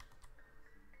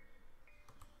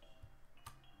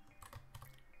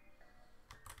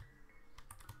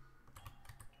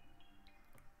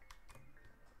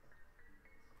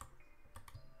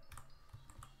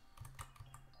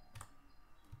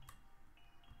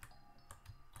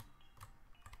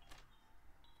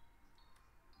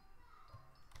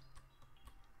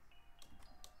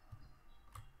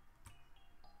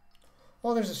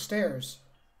 Oh, there's the stairs.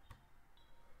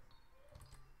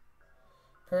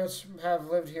 Parents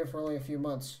have lived here for only a few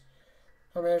months.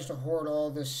 I managed to hoard all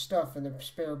this stuff in the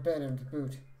spare bed and to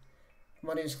boot.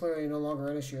 Money is clearly no longer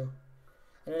an issue.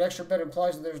 And an extra bed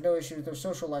implies that there's no issue with their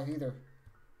social life either.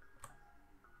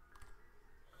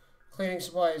 Cleaning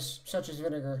supplies such as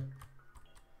vinegar,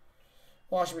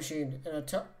 washing machine, and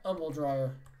a tumble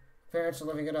dryer. Parents are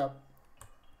living it up.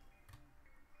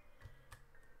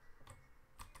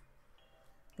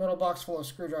 Metal box full of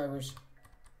screwdrivers.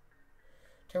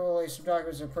 Table away some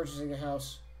documents of purchasing a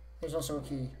house. There's also a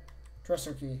key.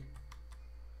 Dresser key.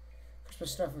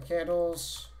 Christmas stuff with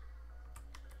candles.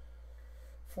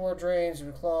 4 drains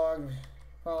and clogged.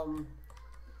 Alright.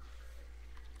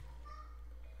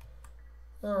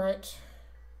 There's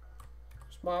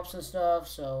mops and stuff,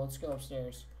 so let's go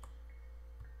upstairs.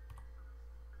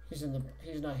 He's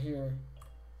not here.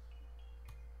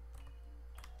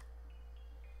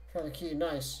 Found the key.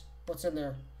 Nice. What's in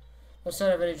there? No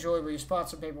sign of any jewelry, but you spot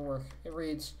some paperwork. It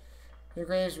reads, Mr.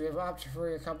 Graves, we have opted for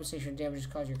your compensation damages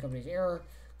caused your company's error.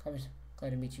 Glad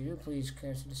to meet you. Please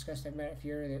discuss that matter if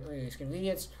you're the earliest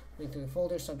convenience. Read through the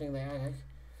folder, something that I like.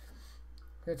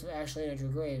 Grants of Ashley and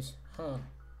Andrew Graves. Huh?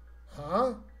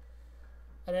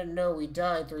 I didn't know we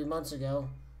died 3 months ago.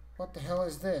 What the hell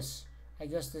is this? I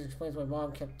guess this explains why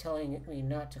Mom kept telling me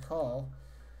not to call.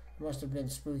 It must have been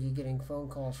spooky getting phone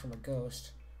calls from a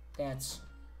ghost. That's...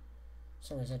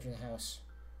 Someone's entered the house.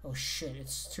 Oh shit,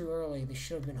 it's too early. They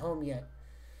should have been home yet.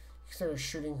 Consider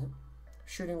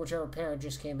shooting whichever parent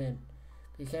just came in.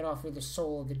 But you can't offer the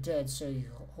soul of the dead, so you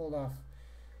hold off.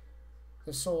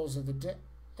 The souls of the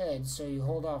dead, so you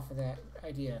hold off for that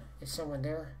idea. Is someone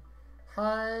there?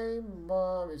 Hi,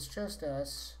 Mom. It's just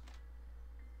us.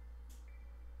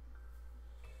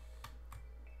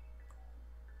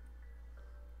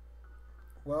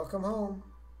 Welcome home,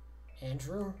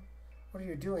 Andrew. What are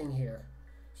you doing here?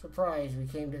 Surprised we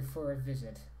came for a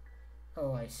visit.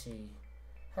 Oh, I see.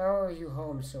 How are you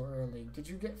home so early? Did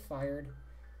you get fired?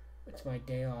 It's my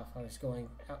day off. I was going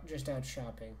out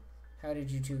shopping. How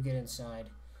did you two get inside?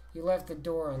 You left the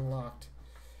door unlocked.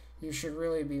 You should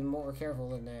really be more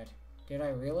careful than that. Did I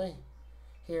really?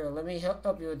 Here, let me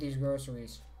help you with these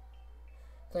groceries.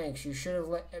 Thanks. You should have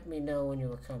let me know when you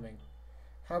were coming.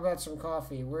 How about some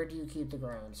coffee? Where do you keep the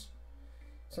grounds?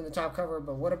 It's in the top cupboard,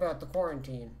 but what about the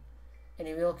quarantine?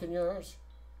 Any milk in yours?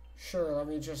 Sure, let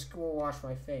me just go wash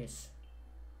my face.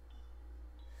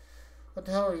 What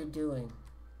the hell are you doing?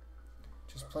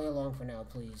 Just play along for now,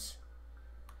 please.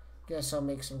 Guess I'll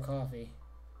make some coffee.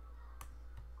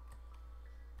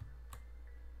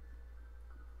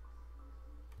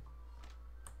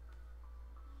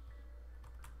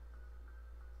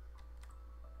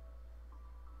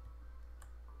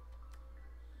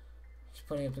 Just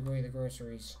putting up the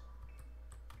groceries.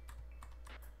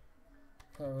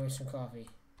 Probably some coffee.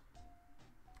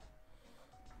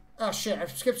 Oh shit,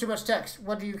 I've skipped too much text.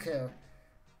 What do you care?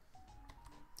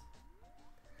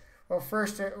 Well,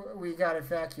 first we got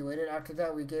evacuated. After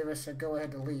that, we gave us a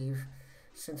go-ahead to leave,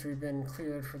 since we've been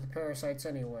cleared for the parasites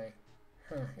anyway.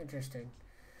 Huh, interesting.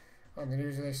 On the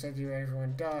news, they said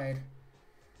everyone died.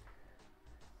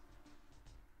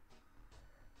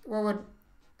 Well,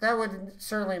 that would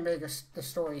certainly make the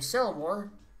story sell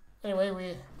more. Anyway,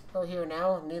 we are here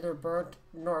now, neither burnt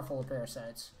nor full of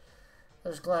parasites. I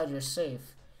was glad you're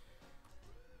safe.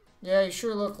 Yeah, you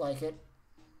sure look like it.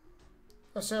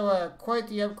 So, quite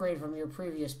the upgrade from your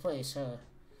previous place, huh?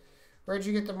 Where'd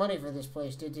you get the money for this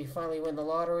place? Did you finally win the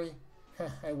lottery?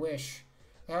 I wish.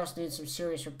 The house needs some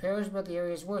serious repairs, but the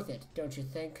area's worth it, don't you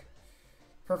think?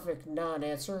 Perfect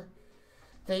non-answer.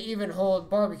 They even hold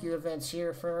barbecue events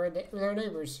here for their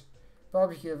neighbors.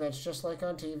 Barbecue events just like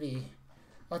on TV.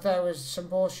 I thought it was some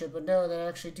bullshit, but no, they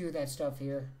actually do that stuff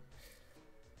here.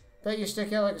 Bet you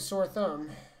stick out like a sore thumb.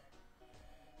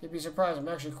 You'd be surprised, I'm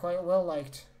actually quite well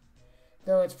liked.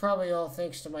 Though it's probably all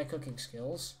thanks to my cooking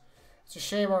skills. It's a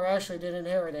shame our Ashley didn't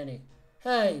inherit any.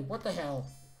 Hey, what the hell?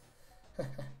 The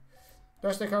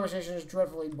rest of the conversation is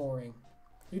dreadfully boring.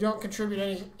 You don't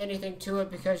contribute anything to it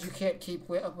because you can't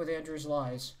keep up with Andrew's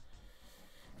lies.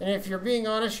 And if you're being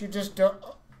honest, you just don't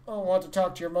want to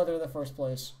talk to your mother in the first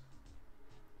place.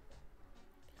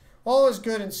 All is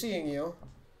good in seeing you.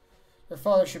 Your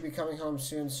father should be coming home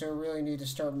soon, so we really need to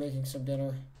start making some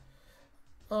dinner.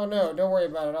 Oh no, don't worry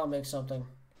about it, I'll make something.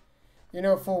 You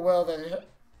know full well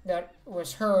that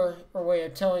was her way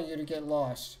of telling you to get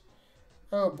lost.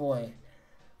 Oh boy,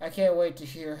 I can't wait to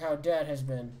hear how Dad has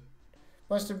been.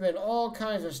 Must have been all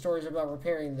kinds of stories about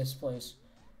repairing this place.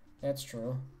 That's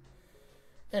true.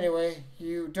 Anyway,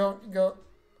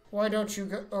 why don't you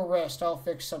go rest? I'll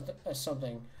fix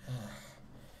something.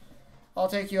 I'll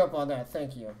take you up on that,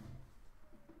 thank you.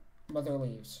 Mother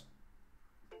leaves.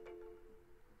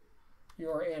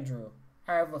 You're Andrew.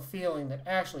 I have a feeling that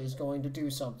Ashley is going to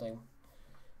do something.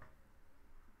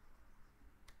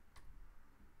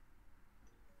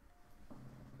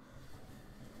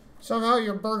 Somehow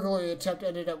your burglary attempt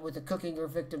ended up with cooking your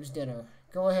victim's dinner.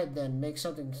 Go ahead then, make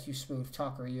something, you smooth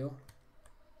talker, you.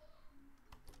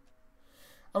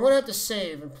 I'm going to have to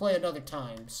save and play another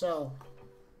time, so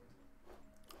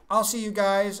I'll see you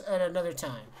guys at another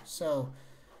time. So,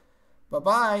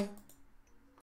 bye-bye.